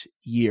this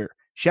year.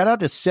 Shout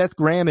out to Seth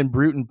Graham and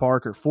Bruton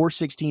Parker,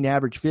 4.16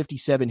 average,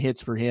 57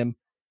 hits for him.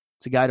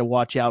 It's a guy to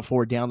watch out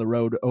for down the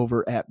road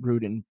over at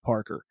Bruton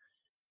Parker.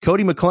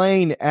 Cody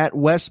McLean at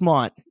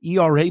Westmont,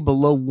 ERA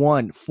below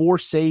 1, 4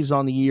 saves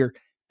on the year,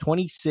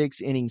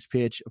 26 innings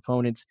pitched,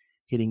 opponents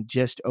hitting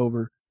just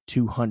over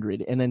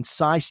 200. And then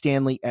Cy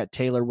Stanley at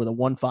Taylor with a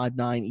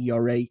 1.59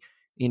 ERA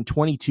in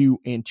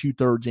 22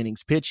 2/3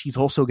 innings pitched. He's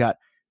also got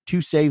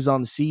 2 saves on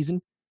the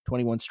season,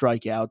 21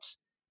 strikeouts,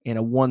 and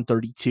a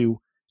 132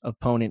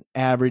 opponent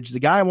average. The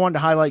guy I wanted to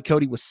highlight,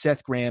 Cody, was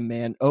Seth Graham,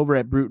 man, over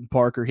at Bruton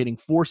Parker, hitting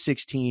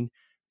 416,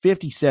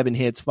 57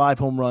 hits, 5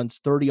 home runs,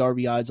 30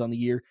 RBIs on the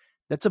year.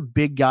 That's a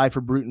big guy for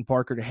Bruton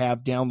Parker to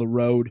have down the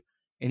road,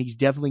 and he's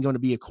definitely going to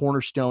be a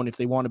cornerstone if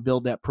they want to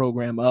build that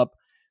program up.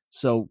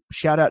 So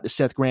shout out to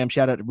Seth Graham,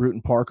 shout out to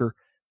Bruton Parker.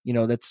 You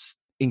know, that's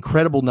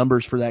incredible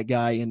numbers for that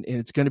guy, and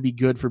it's going to be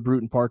good for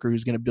Bruton Parker,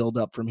 who's going to build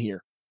up from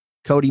here.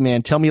 Cody,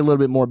 man, tell me a little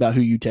bit more about who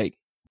you take.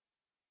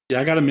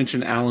 Yeah, I got to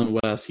mention Allen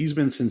West. He's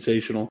been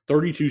sensational.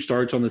 32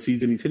 starts on the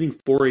season. He's hitting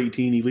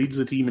 418. He leads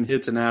the team in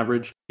hits and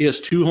average. He has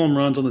 2 home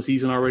runs on the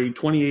season already,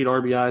 28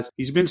 RBIs.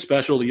 He's been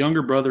special. The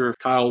younger brother of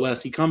Kyle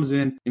West, he comes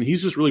in, and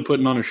he's just really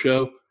putting on a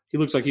show. He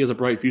looks like he has a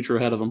bright future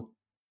ahead of him.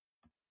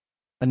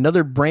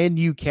 Another brand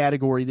new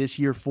category this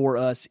year for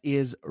us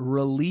is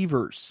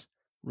relievers.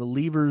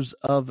 Relievers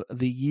of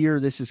the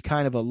year. This is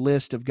kind of a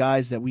list of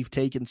guys that we've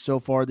taken so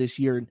far this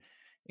year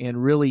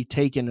and really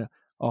taken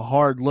a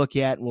hard look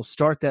at. And we'll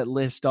start that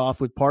list off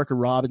with Parker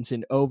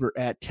Robinson over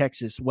at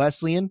Texas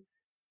Wesleyan.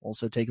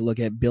 Also take a look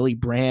at Billy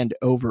Brand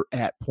over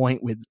at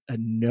Point with a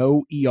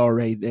no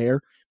ERA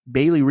there.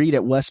 Bailey Reed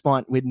at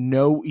Westmont with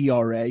no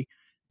ERA.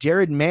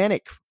 Jared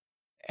Manick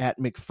at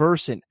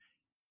McPherson,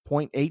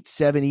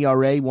 0.87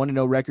 ERA,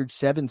 1-0 record,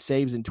 7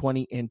 saves in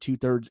 20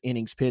 2/3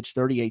 innings pitched,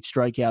 38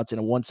 strikeouts, and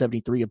a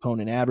 173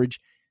 opponent average.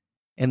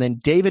 And then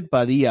David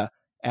Padilla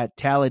at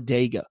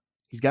Talladega.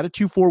 He's got a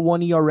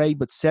 2.41 ERA,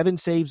 but 7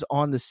 saves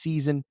on the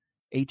season,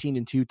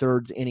 18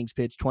 2/3 innings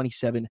pitched,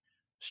 27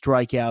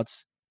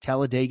 strikeouts.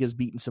 Talladega's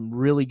beaten some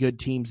really good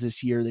teams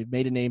this year. They've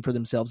made a name for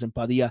themselves, and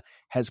Padilla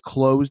has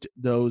closed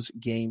those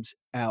games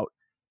out.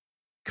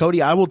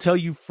 Cody, I will tell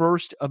you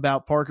first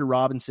about Parker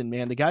Robinson,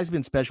 man. The guy's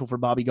been special for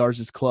Bobby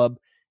Garza's club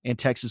and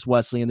Texas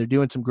Wesleyan. They're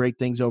doing some great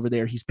things over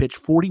there. He's pitched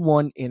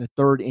 41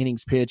 1/3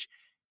 innings pitched,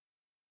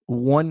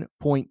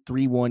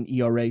 1.31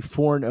 ERA,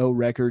 4-0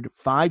 record,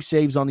 5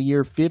 saves on the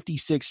year,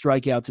 56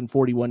 strikeouts in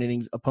 41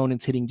 innings,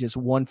 opponents hitting just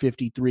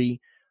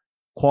 153.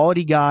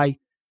 Quality guy,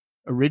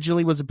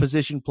 originally was a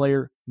position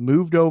player,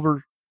 moved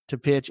over to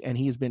pitch, and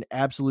he has been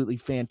absolutely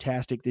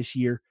fantastic this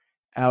year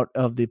out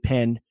of the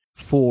pen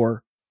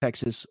for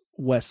Texas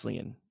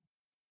Wesleyan.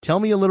 Tell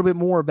me a little bit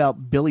more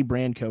about Billy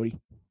Brand, Cody.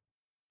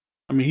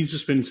 I mean, he's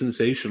just been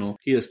sensational.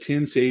 He has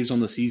 10 saves on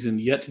the season,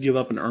 yet to give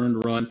up an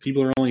earned run.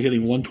 People are only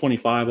hitting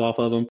 125 off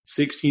of him,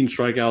 16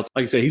 strikeouts.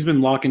 Like I said, he's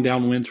been locking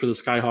down wins for the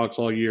Skyhawks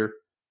all year.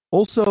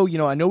 Also, you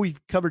know, I know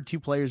we've covered 2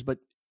 players, but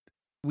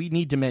we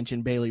need to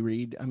mention Bailey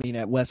Reed. I mean,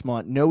 at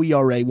Westmont, no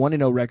ERA,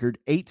 1-0 record,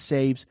 8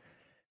 saves,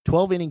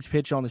 12 innings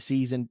pitched on the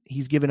season.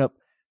 He's given up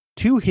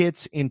 2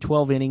 hits in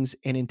 12 innings,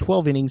 and in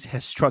 12 innings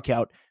has struck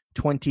out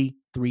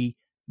 23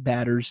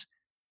 batters.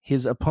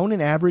 His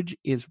opponent average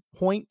is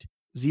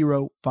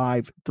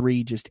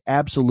 .053, just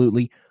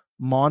absolutely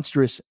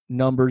monstrous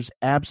numbers,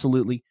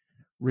 absolutely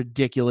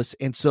ridiculous.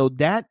 And so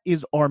that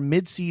is our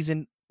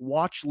midseason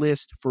watch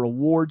list for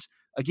awards.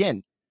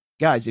 Again,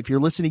 guys, if you're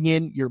listening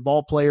in, you're a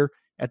ball player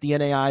at the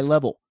NAI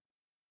level,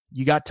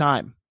 you got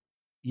time.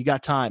 You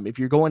got time. If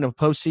you're going to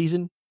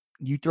postseason,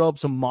 you throw up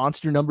some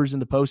monster numbers in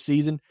the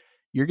postseason,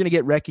 you're going to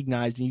get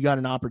recognized and you got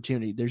an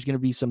opportunity. There's going to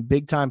be some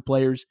big-time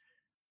players,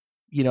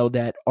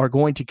 that are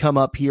going to come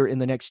up here in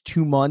the next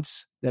 2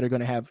 months that are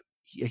going to have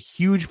a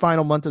huge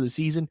final month of the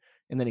season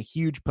and then a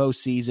huge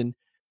postseason.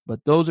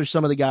 But those are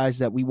some of the guys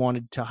that we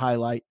wanted to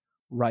highlight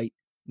right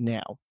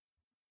now.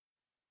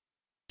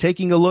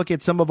 Taking a look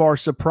at some of our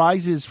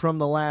surprises from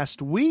the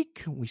last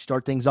week, we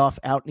start things off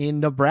out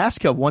in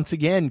Nebraska. Once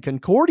again,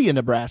 Concordia,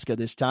 Nebraska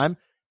this time.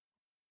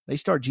 They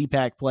start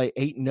GPAC play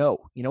 8-0.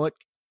 You know what?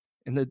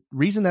 And the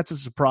reason that's a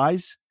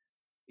surprise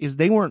is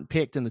they weren't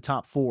picked in the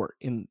top 4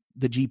 in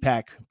the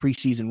GPAC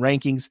preseason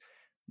rankings.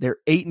 They're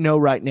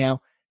 8-0 right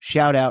now.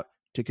 Shout out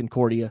to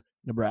Concordia,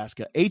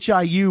 Nebraska.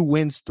 HIU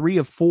wins 3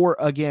 of 4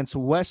 against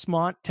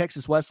Westmont.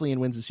 Texas Wesleyan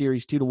wins the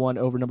series 2-1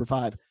 over number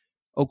 5,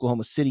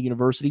 Oklahoma City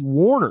University.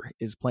 Warner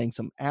is playing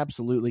some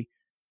absolutely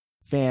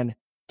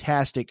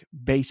fantastic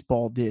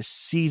baseball this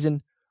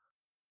season.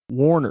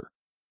 Warner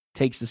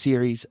takes the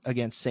series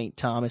against St.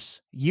 Thomas.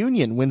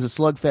 Union wins a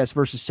slugfest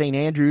versus St.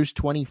 Andrews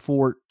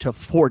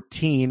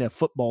 24-14, a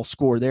football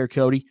score there,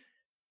 Cody.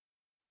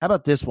 How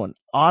about this one?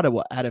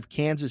 Ottawa out of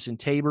Kansas and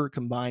Tabor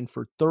combined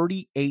for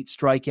 38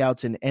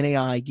 strikeouts, an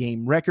NAI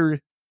game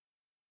record.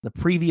 The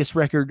previous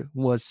record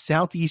was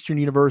Southeastern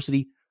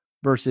University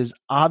versus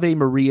Ave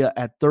Maria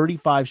at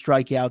 35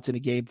 strikeouts in a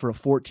game for a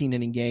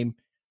 14-inning game.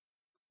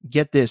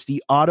 Get this,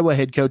 the Ottawa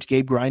head coach,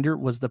 Gabe Grinder,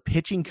 was the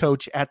pitching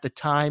coach at the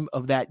time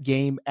of that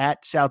game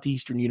at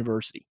Southeastern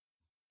University.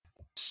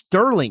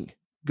 Sterling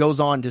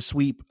goes on to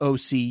sweep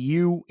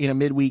OCU in a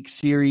midweek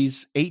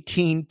series,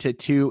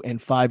 18-2 and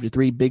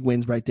 5-3. Big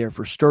wins right there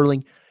for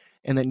Sterling.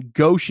 And then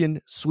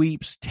Goshen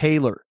sweeps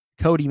Taylor.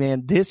 Cody,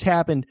 man, this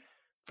happened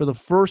for the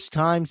first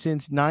time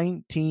since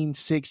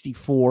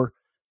 1964.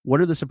 What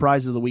are the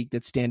surprises of the week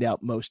that stand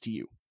out most to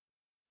you?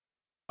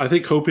 I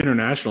think Hope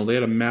International, they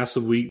had a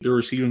massive week. They're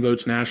receiving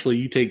votes nationally.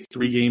 You take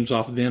 3 games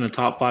off of them, a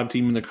top 5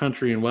 team in the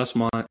country in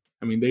Westmont.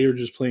 I mean, they are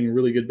just playing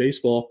really good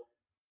baseball.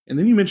 And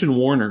then you mentioned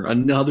Warner,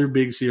 another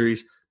big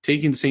series,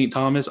 taking St.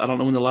 Thomas. I don't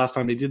know when the last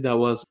time they did that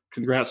was.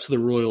 Congrats to the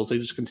Royals. They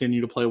just continue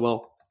to play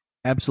well.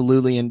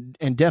 Absolutely. And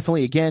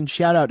definitely, again,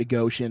 shout out to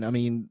Goshen. I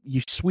mean,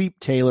 you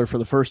sweep Taylor for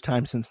the first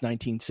time since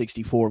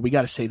 1964. We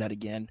got to say that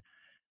again.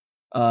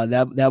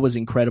 That was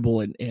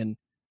incredible and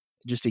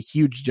just a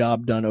huge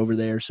job done over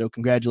there. So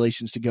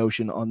congratulations to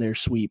Goshen on their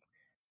sweep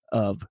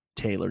of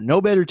Taylor.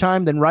 No better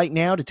time than right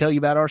now to tell you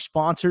about our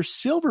sponsor,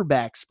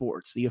 Silverback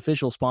Sports, the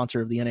official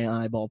sponsor of the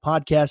NAI Ball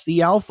podcast,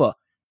 the Alpha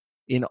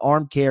in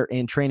arm care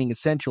and training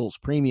essentials,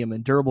 premium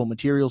and durable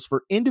materials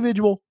for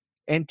individual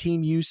and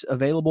team use,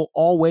 available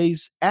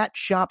always at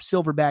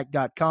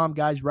shopsilverback.com.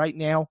 Guys, right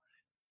now,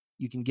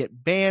 you can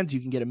get bands,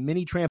 you can get a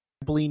mini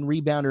trampoline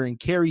rebounder and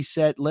carry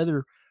set,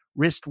 leather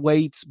wrist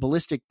weights,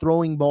 ballistic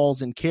throwing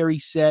balls and carry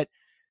set.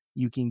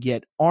 You can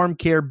get arm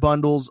care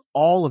bundles,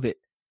 all of it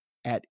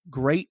at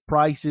great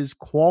prices,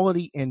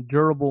 quality and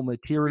durable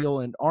material.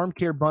 And arm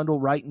care bundle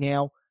right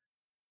now,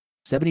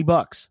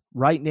 $70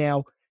 right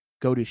now.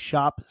 Go to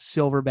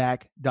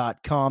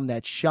shopsilverback.com.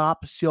 That's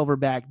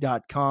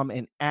shopsilverback.com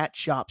and at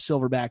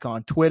shopsilverback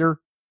on Twitter.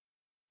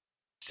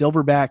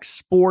 Silverback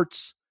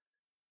Sports,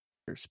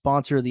 they're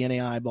sponsor of the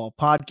NAI Ball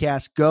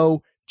podcast.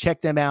 Go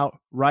check them out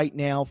right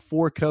now.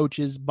 For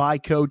coaches, by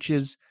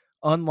coaches.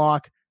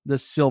 Unlock the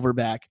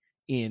Silverback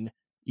in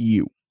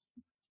you.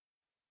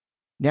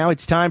 Now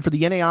it's time for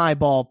the NAI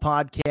Ball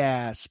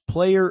podcast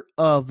Player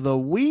of the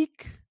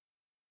Week.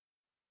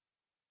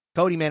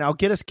 Cody, man, I'll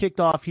get us kicked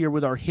off here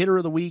with our hitter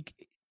of the week.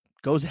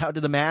 Goes out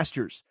to the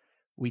Masters.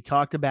 We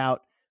talked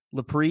about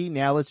Lepre.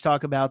 Now let's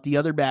talk about the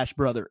other Bash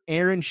brother,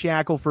 Aaron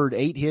Shackelford.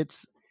 8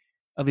 hits.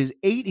 Of his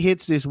 8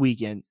 hits this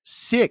weekend,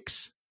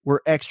 6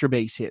 were extra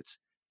base hits.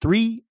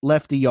 3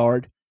 left the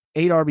yard,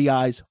 8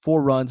 RBIs,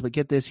 4 runs. But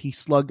get this, he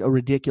slugged a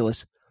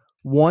ridiculous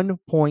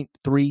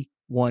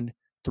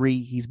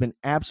 1.313. He's been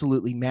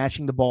absolutely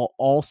mashing the ball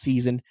all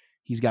season.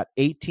 He's got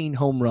 18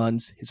 home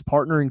runs. His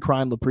partner in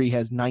crime, Lepre,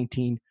 has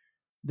 19.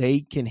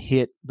 They can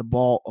hit the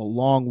ball a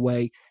long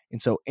way.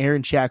 And so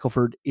Aaron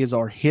Shackelford is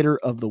our hitter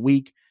of the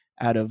week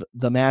out of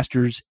the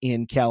Masters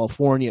in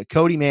California.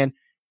 Cody, man,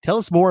 tell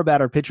us more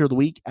about our pitcher of the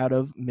week out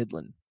of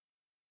Midland.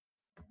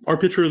 Our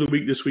pitcher of the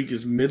week this week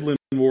is Midland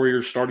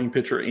Warriors starting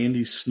pitcher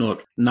Andy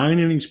Snook. 9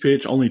 innings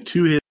pitched, only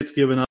 2 hits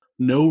given up,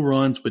 no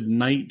runs with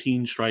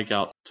 19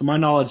 strikeouts. To my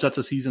knowledge, that's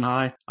a season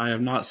high. I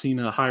have not seen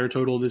a higher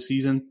total this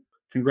season.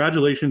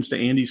 Congratulations to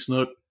Andy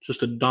Snook.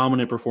 Just a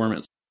dominant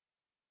performance.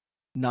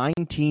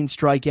 19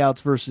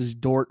 strikeouts versus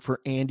Dort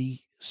for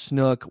Andy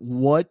Snook.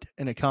 What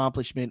an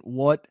accomplishment.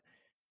 What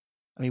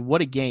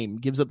a game.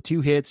 Gives up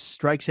 2 hits,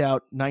 strikes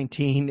out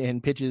 19,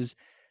 and pitches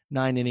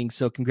 9 innings.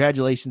 So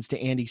congratulations to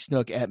Andy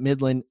Snook at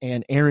Midland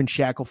and Aaron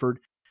Shackelford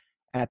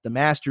at the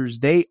Masters.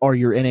 They are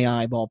your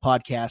NAI Ball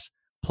podcast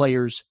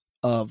players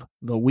of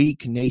the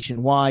week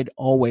nationwide.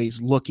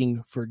 Always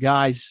looking for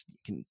guys. You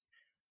can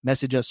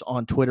message us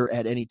on Twitter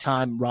at any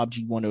time,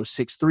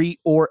 RobG1063,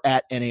 or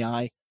at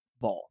NAI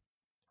Ball.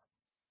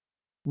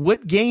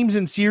 What games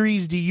and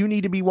series do you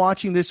need to be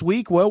watching this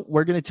week? Well,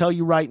 we're going to tell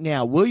you right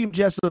now. William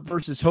Jessup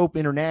versus Hope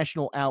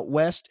International out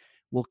west.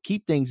 We'll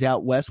keep things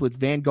out west with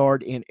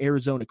Vanguard and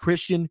Arizona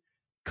Christian.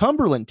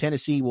 Cumberland,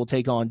 Tennessee will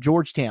take on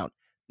Georgetown.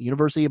 The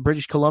University of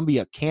British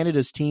Columbia,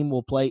 Canada's team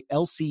will play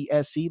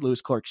LCSC,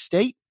 Lewis Clark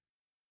State.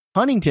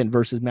 Huntington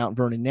versus Mount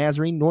Vernon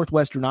Nazarene.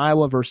 Northwestern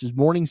Iowa versus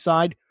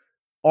Morningside.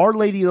 Our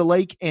Lady of the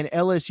Lake and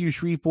LSU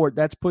Shreveport,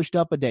 that's pushed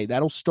up a day.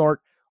 That'll start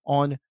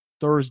on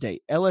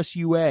Thursday.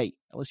 LSU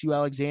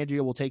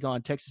Alexandria will take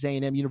on Texas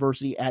A&M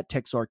University at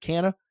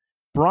Texarkana.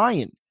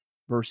 Bryan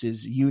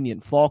versus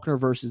Union. Faulkner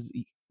versus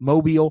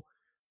Mobile.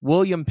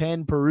 William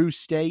Penn, Peru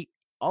State.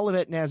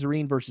 Olivet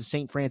Nazarene versus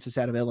St. Francis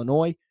out of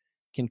Illinois.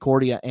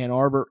 Concordia, Ann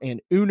Arbor.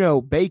 And Uno,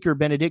 Baker,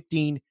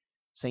 Benedictine,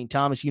 St.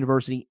 Thomas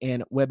University,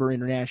 and Weber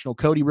International.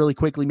 Cody, really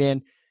quickly,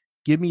 man,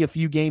 give me a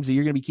few games that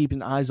you're going to be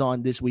keeping eyes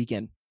on this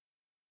weekend.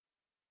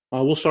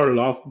 We'll start it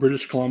off.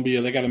 British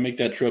Columbia, they got to make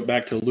that trip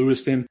back to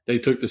Lewiston. They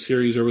took the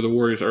series over the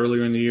Warriors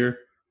earlier in the year.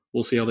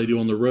 We'll see how they do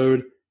on the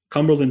road.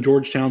 Cumberland,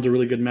 Georgetown's a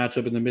really good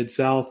matchup in the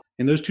Mid-South.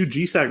 And those two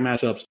GSAC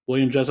matchups,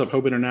 William Jessup,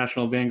 Hope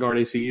International, Vanguard,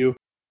 ACU.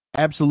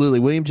 Absolutely.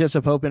 William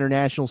Jessup, Hope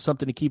International,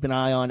 something to keep an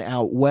eye on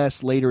out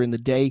west later in the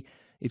day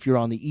if you're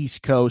on the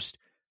East Coast,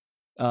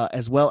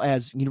 as well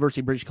as University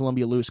of British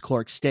Columbia, Lewis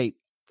Clark State.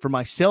 For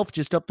myself,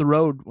 just up the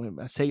road,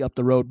 I say up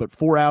the road, but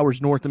 4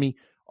 hours north of me,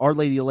 Our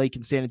Lady of the Lake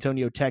in San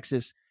Antonio,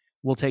 Texas,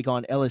 will take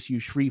on LSU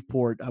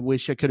Shreveport. I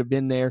wish I could have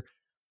been there,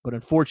 but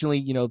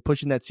unfortunately,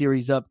 pushing that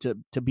series up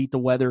to beat the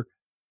weather.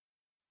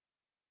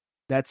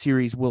 That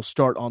series will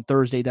start on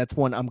Thursday. That's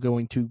one I'm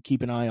going to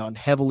keep an eye on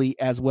heavily,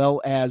 as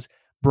well as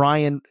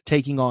Bryan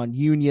taking on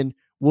Union.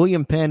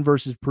 William Penn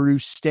versus Peru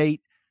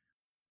State.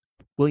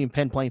 William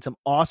Penn playing some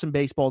awesome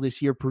baseball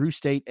this year. Peru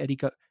State, Eddie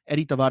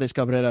Tavares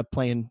Cabrera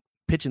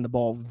pitching the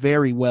ball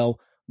very well.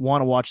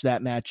 Want to watch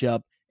that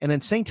matchup. And then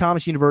St.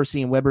 Thomas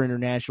University and Weber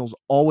International is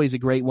always a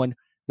great one.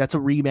 That's a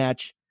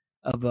rematch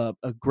of a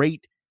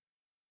great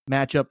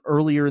matchup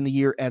earlier in the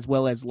year, as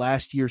well as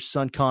last year's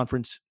Sun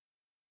Conference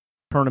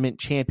Tournament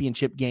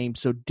Championship game.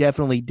 So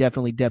definitely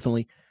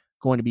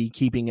going to be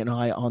keeping an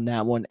eye on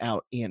that one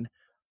out in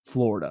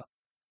Florida.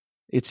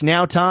 It's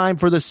now time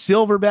for the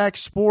Silverback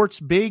Sports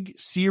Big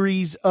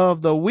Series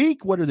of the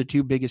Week. What are the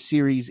two biggest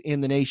series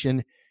in the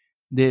nation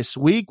this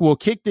week? We'll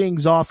kick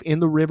things off in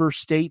the River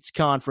States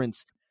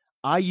Conference.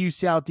 IU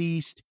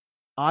Southeast,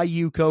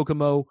 IU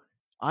Kokomo.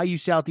 IU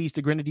Southeast,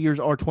 the Grenadiers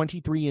are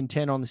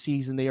 23-10 on the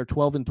season. They are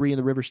 12-3 in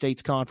the River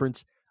States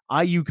Conference.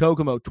 IU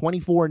Kokomo,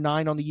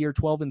 24-9 on the year,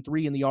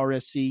 12-3 in the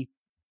RSC.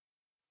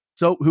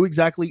 So who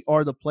exactly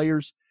are the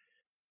players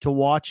to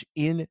watch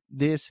in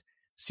this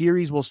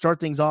series? We'll start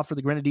things off for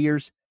the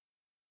Grenadiers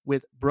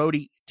with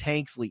Brody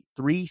Tanksley,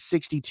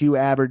 362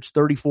 average,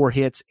 34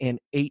 hits, and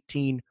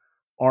 18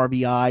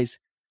 RBIs.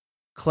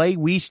 Clay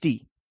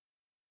Weisty,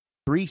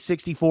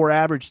 364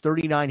 average,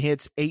 39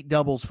 hits, 8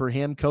 doubles for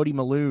him. Cody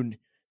Maloon,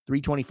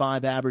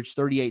 325 average,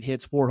 38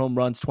 hits, 4 home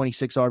runs,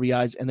 26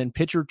 RBIs. And then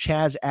pitcher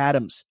Chaz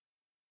Adams,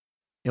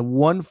 a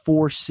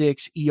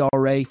 1.46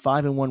 ERA,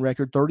 5-1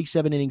 record,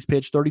 37 innings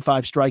pitched,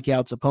 35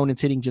 strikeouts,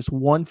 opponents hitting just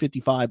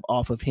 155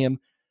 off of him.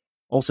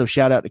 Also,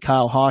 shout out to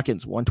Kyle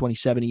Hawkins,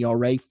 1.27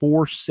 ERA,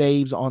 4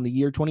 saves on the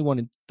year, 21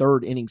 and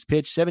third innings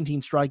pitched,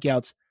 17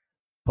 strikeouts,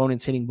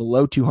 opponents hitting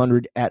below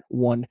 200 at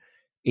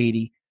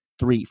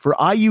 183. For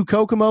IU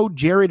Kokomo,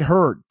 Jared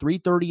Hurd,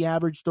 330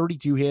 average,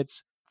 32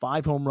 hits,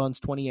 5 home runs,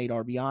 28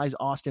 RBIs.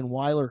 Austin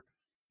Weiler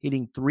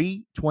hitting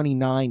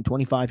 329,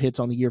 25 hits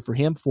on the year for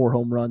him, 4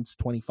 home runs,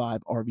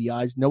 25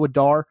 RBIs. Noah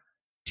Dar,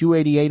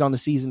 288 on the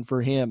season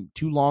for him,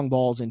 2 long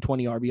balls and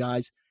 20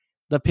 RBIs.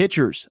 The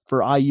pitchers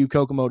for IU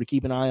Kokomo to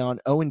keep an eye on: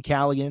 Owen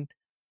Callaghan,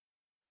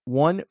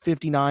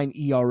 1.59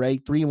 ERA,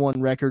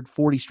 3-1 record,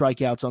 40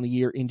 strikeouts on the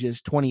year in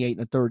just 28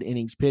 and a third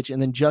innings pitch.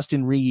 And then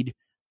Justin Reed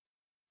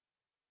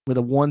with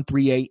a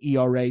 1.38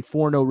 ERA,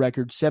 4-0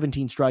 record,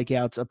 17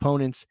 strikeouts,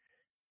 opponents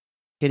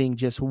hitting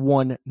just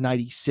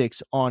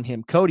 196 on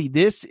him. Cody,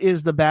 this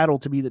is the battle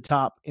to be the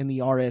top in the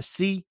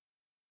RSC.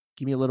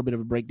 Give me a little bit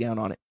of a breakdown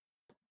on it.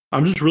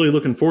 I'm just really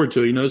looking forward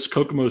to it. It's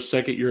Kokomo's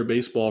second year of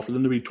baseball. For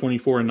them to be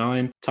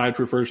 24-9, tied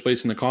for first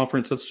place in the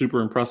conference, that's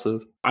super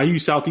impressive. IU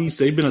Southeast,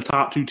 they've been a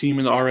top 2 team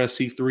in the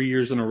RSC 3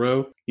 years in a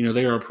row.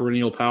 They are a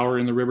perennial power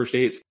in the River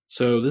States.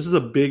 So this is a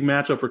big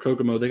matchup for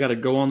Kokomo. They got to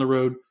go on the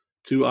road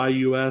to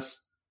IUS.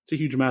 It's a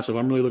huge matchup.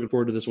 I'm really looking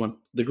forward to this one.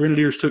 The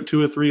Grenadiers took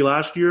 2 of 3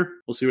 last year.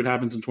 We'll see what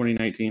happens in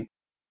 2019.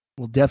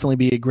 Will definitely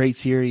be a great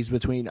series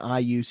between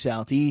IU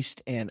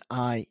Southeast and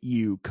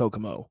IU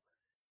Kokomo.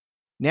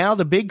 Now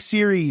the big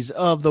series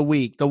of the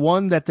week, the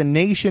one that the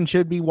nation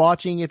should be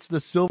watching. It's the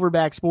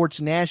Silverback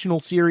Sports National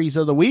Series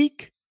of the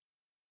Week.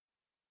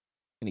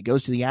 And it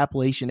goes to the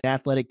Appalachian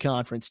Athletic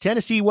Conference.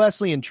 Tennessee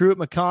Wesleyan, Truett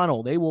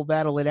McConnell, they will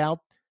battle it out.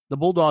 The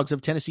Bulldogs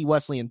of Tennessee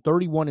Wesleyan,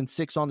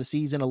 31-6 on the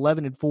season,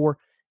 11-4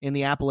 in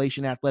the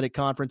Appalachian Athletic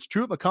Conference.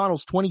 Truett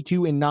McConnell's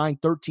 22-9,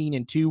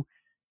 13-2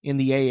 in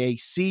the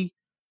AAC.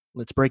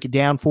 Let's break it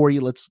down for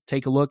you. Let's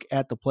take a look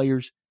at the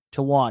players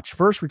to watch.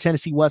 First, for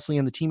Tennessee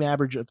Wesleyan, the team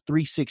average of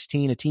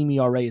 3.16, a team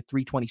ERA at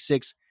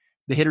 3.26.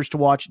 The hitters to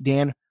watch: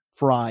 Dan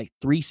Fry,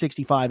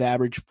 365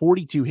 average,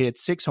 42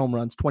 hits, 6 home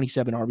runs,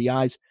 27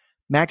 RBIs.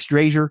 Max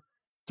Drazier,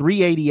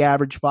 380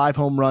 average, 5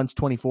 home runs,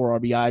 24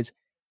 RBIs.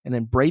 And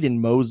then Braden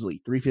Mosley,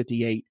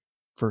 358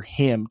 for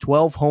him,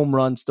 12 home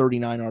runs,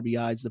 39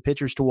 RBIs. The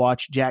pitchers to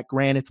watch: Jack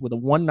Granith with a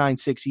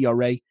 1.96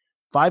 ERA,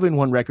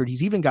 5-1 record.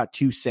 He's even got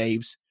 2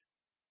 saves.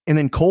 And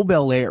then Cole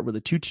Belair with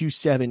a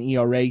 2.27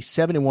 ERA,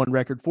 7-1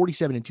 record,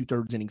 47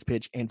 2/3 innings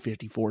pitched, and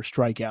 54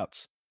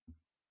 strikeouts.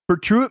 For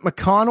Truett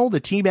McConnell, the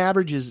team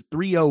average is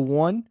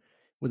 3.01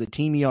 with a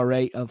team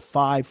ERA of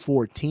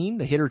 5.14.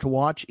 The hitter to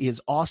watch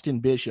is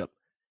Austin Bishop,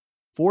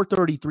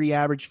 4.33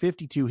 average,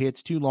 52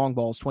 hits, 2 long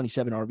balls,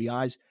 27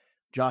 RBIs.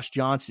 Josh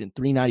Johnston,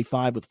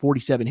 3.95 with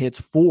 47 hits,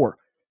 4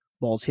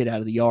 balls hit out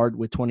of the yard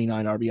with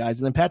 29 RBIs.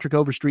 And then Patrick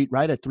Overstreet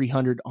right at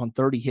 300 on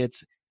 30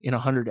 hits in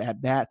 100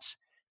 at-bats,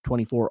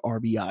 24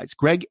 RBIs.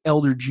 Greg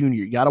Elder Jr.,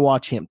 you got to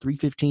watch him.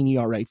 3.15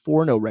 ERA,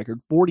 4-0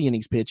 record, 40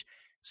 innings pitched,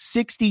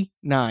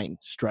 69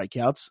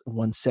 strikeouts,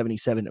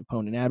 177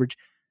 opponent average.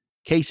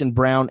 Kason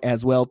Brown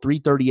as well,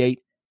 3.38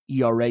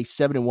 ERA,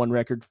 7-1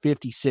 record,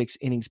 56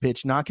 innings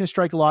pitched. Not going to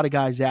strike a lot of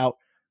guys out,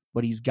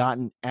 but he's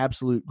gotten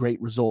absolute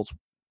great results.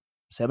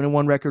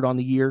 7-1 record on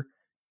the year,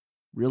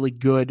 really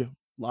good, a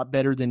lot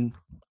better than,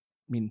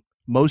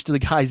 most of the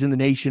guys in the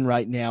nation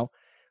right now.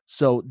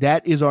 So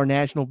that is our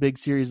National Big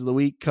Series of the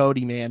Week.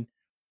 Cody, man,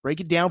 break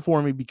it down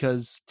for me,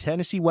 because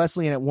Tennessee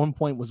Wesleyan at one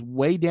point was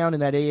way down in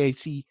that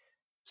AAC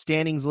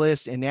standings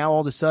list, and now all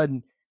of a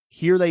sudden,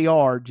 here they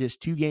are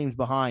just 2 games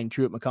behind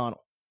Truett McConnell.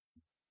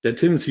 That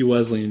Tennessee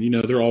Wesleyan,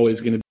 they're always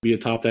going to be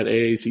atop that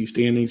AAC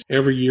standings.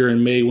 Every year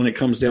in May, when it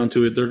comes down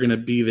to it, they're going to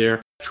be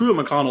there. Truett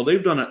McConnell,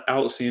 they've done an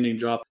outstanding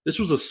job. This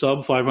was a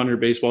sub-500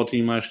 baseball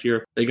team last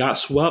year. They got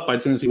swept by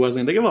Tennessee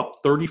Wesleyan. They gave up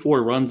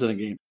 34 runs in a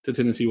game to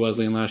Tennessee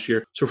Wesleyan last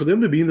year. So for them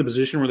to be in the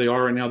position where they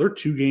are right now, they're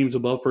 2 games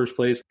above first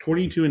place,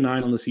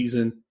 22-9 on the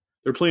season.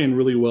 They're playing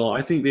really well.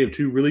 I think they have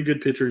 2 really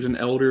good pitchers in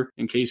Elder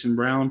and Kason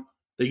Brown.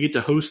 They get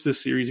to host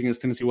this series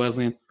against Tennessee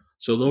Wesleyan.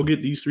 So they'll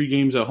get these 3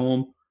 games at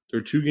home.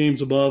 They're 2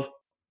 games above.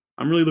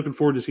 I'm really looking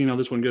forward to seeing how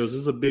this one goes. This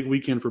is a big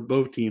weekend for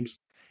both teams.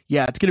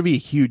 Yeah, it's going to be a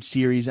huge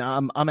series.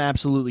 I'm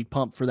absolutely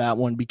pumped for that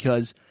one,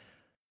 because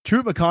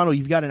Truett McConnell,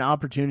 you've got an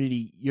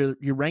opportunity.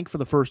 You're ranked for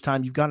the first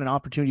time. You've got an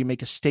opportunity to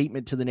make a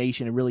statement to the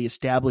nation and really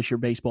establish your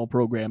baseball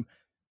program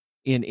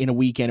in a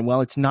weekend. And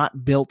while it's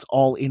not built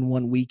all in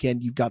one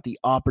weekend, you've got the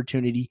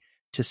opportunity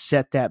to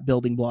set that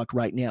building block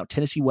right now.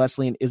 Tennessee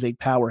Wesleyan is a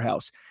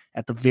powerhouse.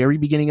 At the very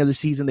beginning of the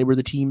season, they were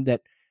the team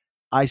that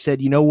I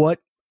said, you know what?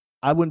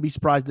 I wouldn't be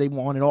surprised if they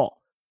won it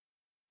all.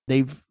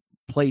 They've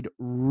played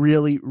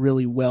really,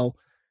 really well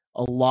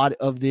a lot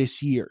of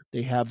this year.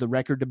 They have the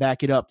record to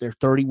back it up. They're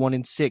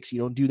 31-6. You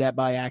don't do that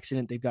by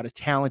accident. They've got a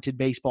talented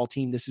baseball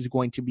team. This is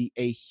going to be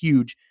a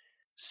huge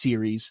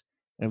series.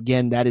 And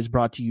again, that is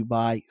brought to you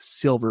by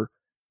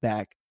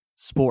Silverback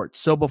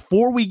Sports. So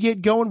before we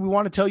get going, we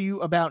want to tell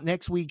you about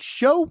next week's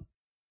show.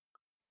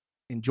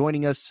 And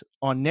joining us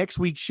on next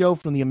week's show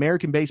from the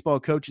American Baseball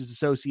Coaches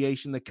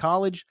Association, the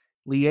college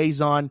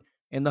liaison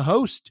and the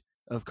host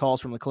of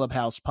Calls from the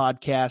Clubhouse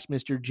podcast,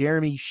 Mr.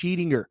 Jeremy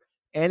Sheetinger,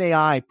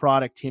 NAI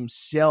product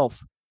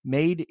himself,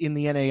 made in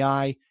the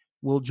NAI,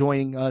 will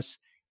join us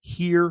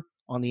here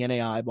on the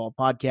NAI Ball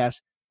podcast.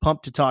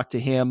 Pumped to talk to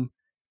him.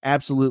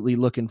 Absolutely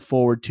looking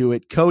forward to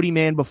it. Cody,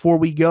 man, before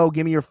we go,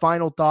 give me your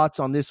final thoughts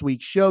on this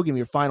week's show. Give me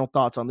your final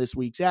thoughts on this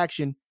week's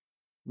action.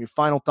 Your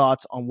final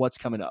thoughts on what's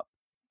coming up.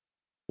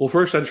 Well,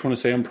 first, I just want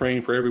to say I'm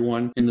praying for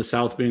everyone in the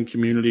South Bend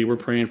community. We're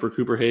praying for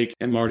Cooper Hake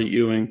and Marty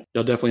Ewing.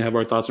 They'll definitely have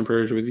our thoughts and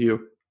prayers with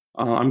you.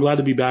 I'm glad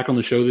to be back on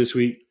the show this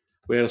week.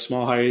 We had a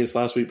small hiatus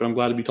last week, but I'm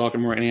glad to be talking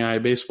more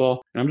NAIA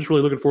baseball. And I'm just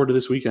really looking forward to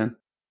this weekend.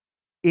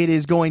 It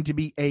is going to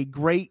be a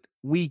great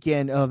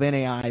weekend of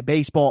NAIA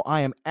baseball.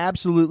 I am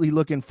absolutely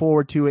looking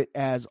forward to it,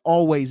 as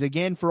always.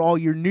 Again, for all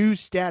your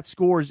news, stats,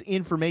 scores,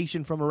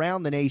 information from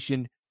around the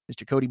nation,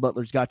 Mr. Cody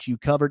Butler's got you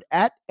covered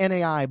at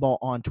NAIA Ball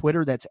on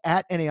Twitter. That's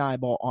at NAIA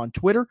Ball on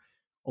Twitter.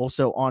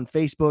 Also on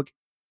Facebook.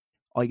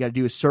 All you got to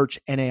do is search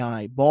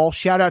NAIA Ball.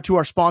 Shout out to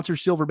our sponsor,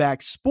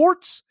 Silverback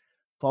Sports.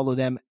 Follow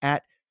them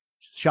at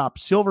Shop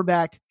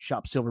Silverback,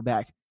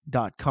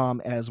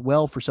 shopsilverback.com as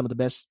well for some of the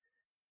best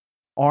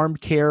arm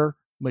care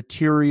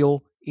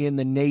material in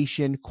the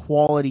nation,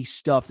 quality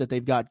stuff that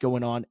they've got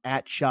going on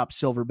at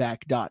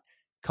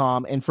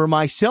shopsilverback.com. And for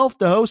myself,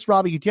 the host,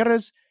 Robbie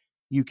Gutierrez,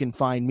 you can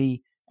find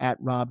me at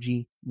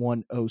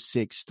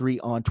RobG1063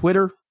 on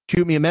Twitter.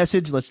 Shoot me a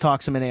message. Let's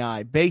talk some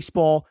NAIA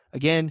baseball.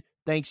 Again,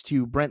 thanks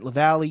to Brent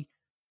LaValle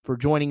for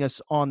joining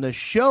us on the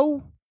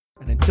show.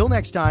 And until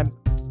next time,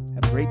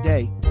 have a great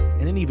day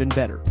and an even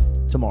better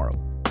tomorrow.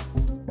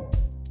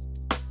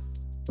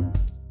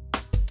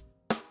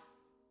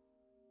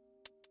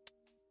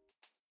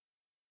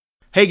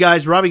 Hey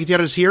guys, Robbie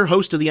Gutierrez here,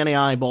 host of the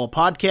NAIA Ball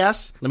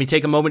podcast. Let me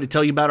take a moment to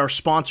tell you about our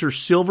sponsor,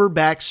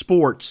 Silverback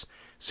Sports.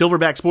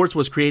 Silverback Sports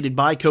was created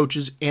by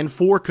coaches and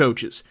for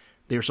coaches.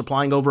 They are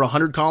supplying over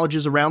 100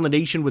 colleges around the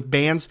nation with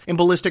bands and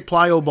ballistic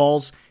plyo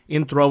balls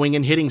in throwing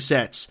and hitting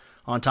sets.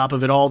 On top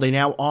of it all, they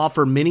now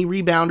offer mini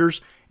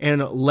rebounders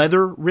and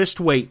leather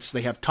wrist weights.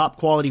 They have top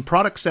quality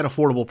products at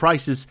affordable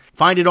prices.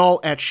 Find it all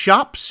at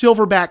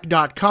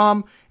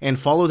shopsilverback.com and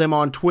follow them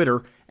on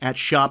Twitter at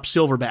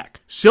shopsilverback.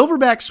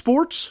 Silverback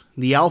Sports,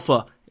 the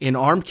alpha in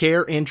arm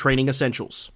care and training essentials.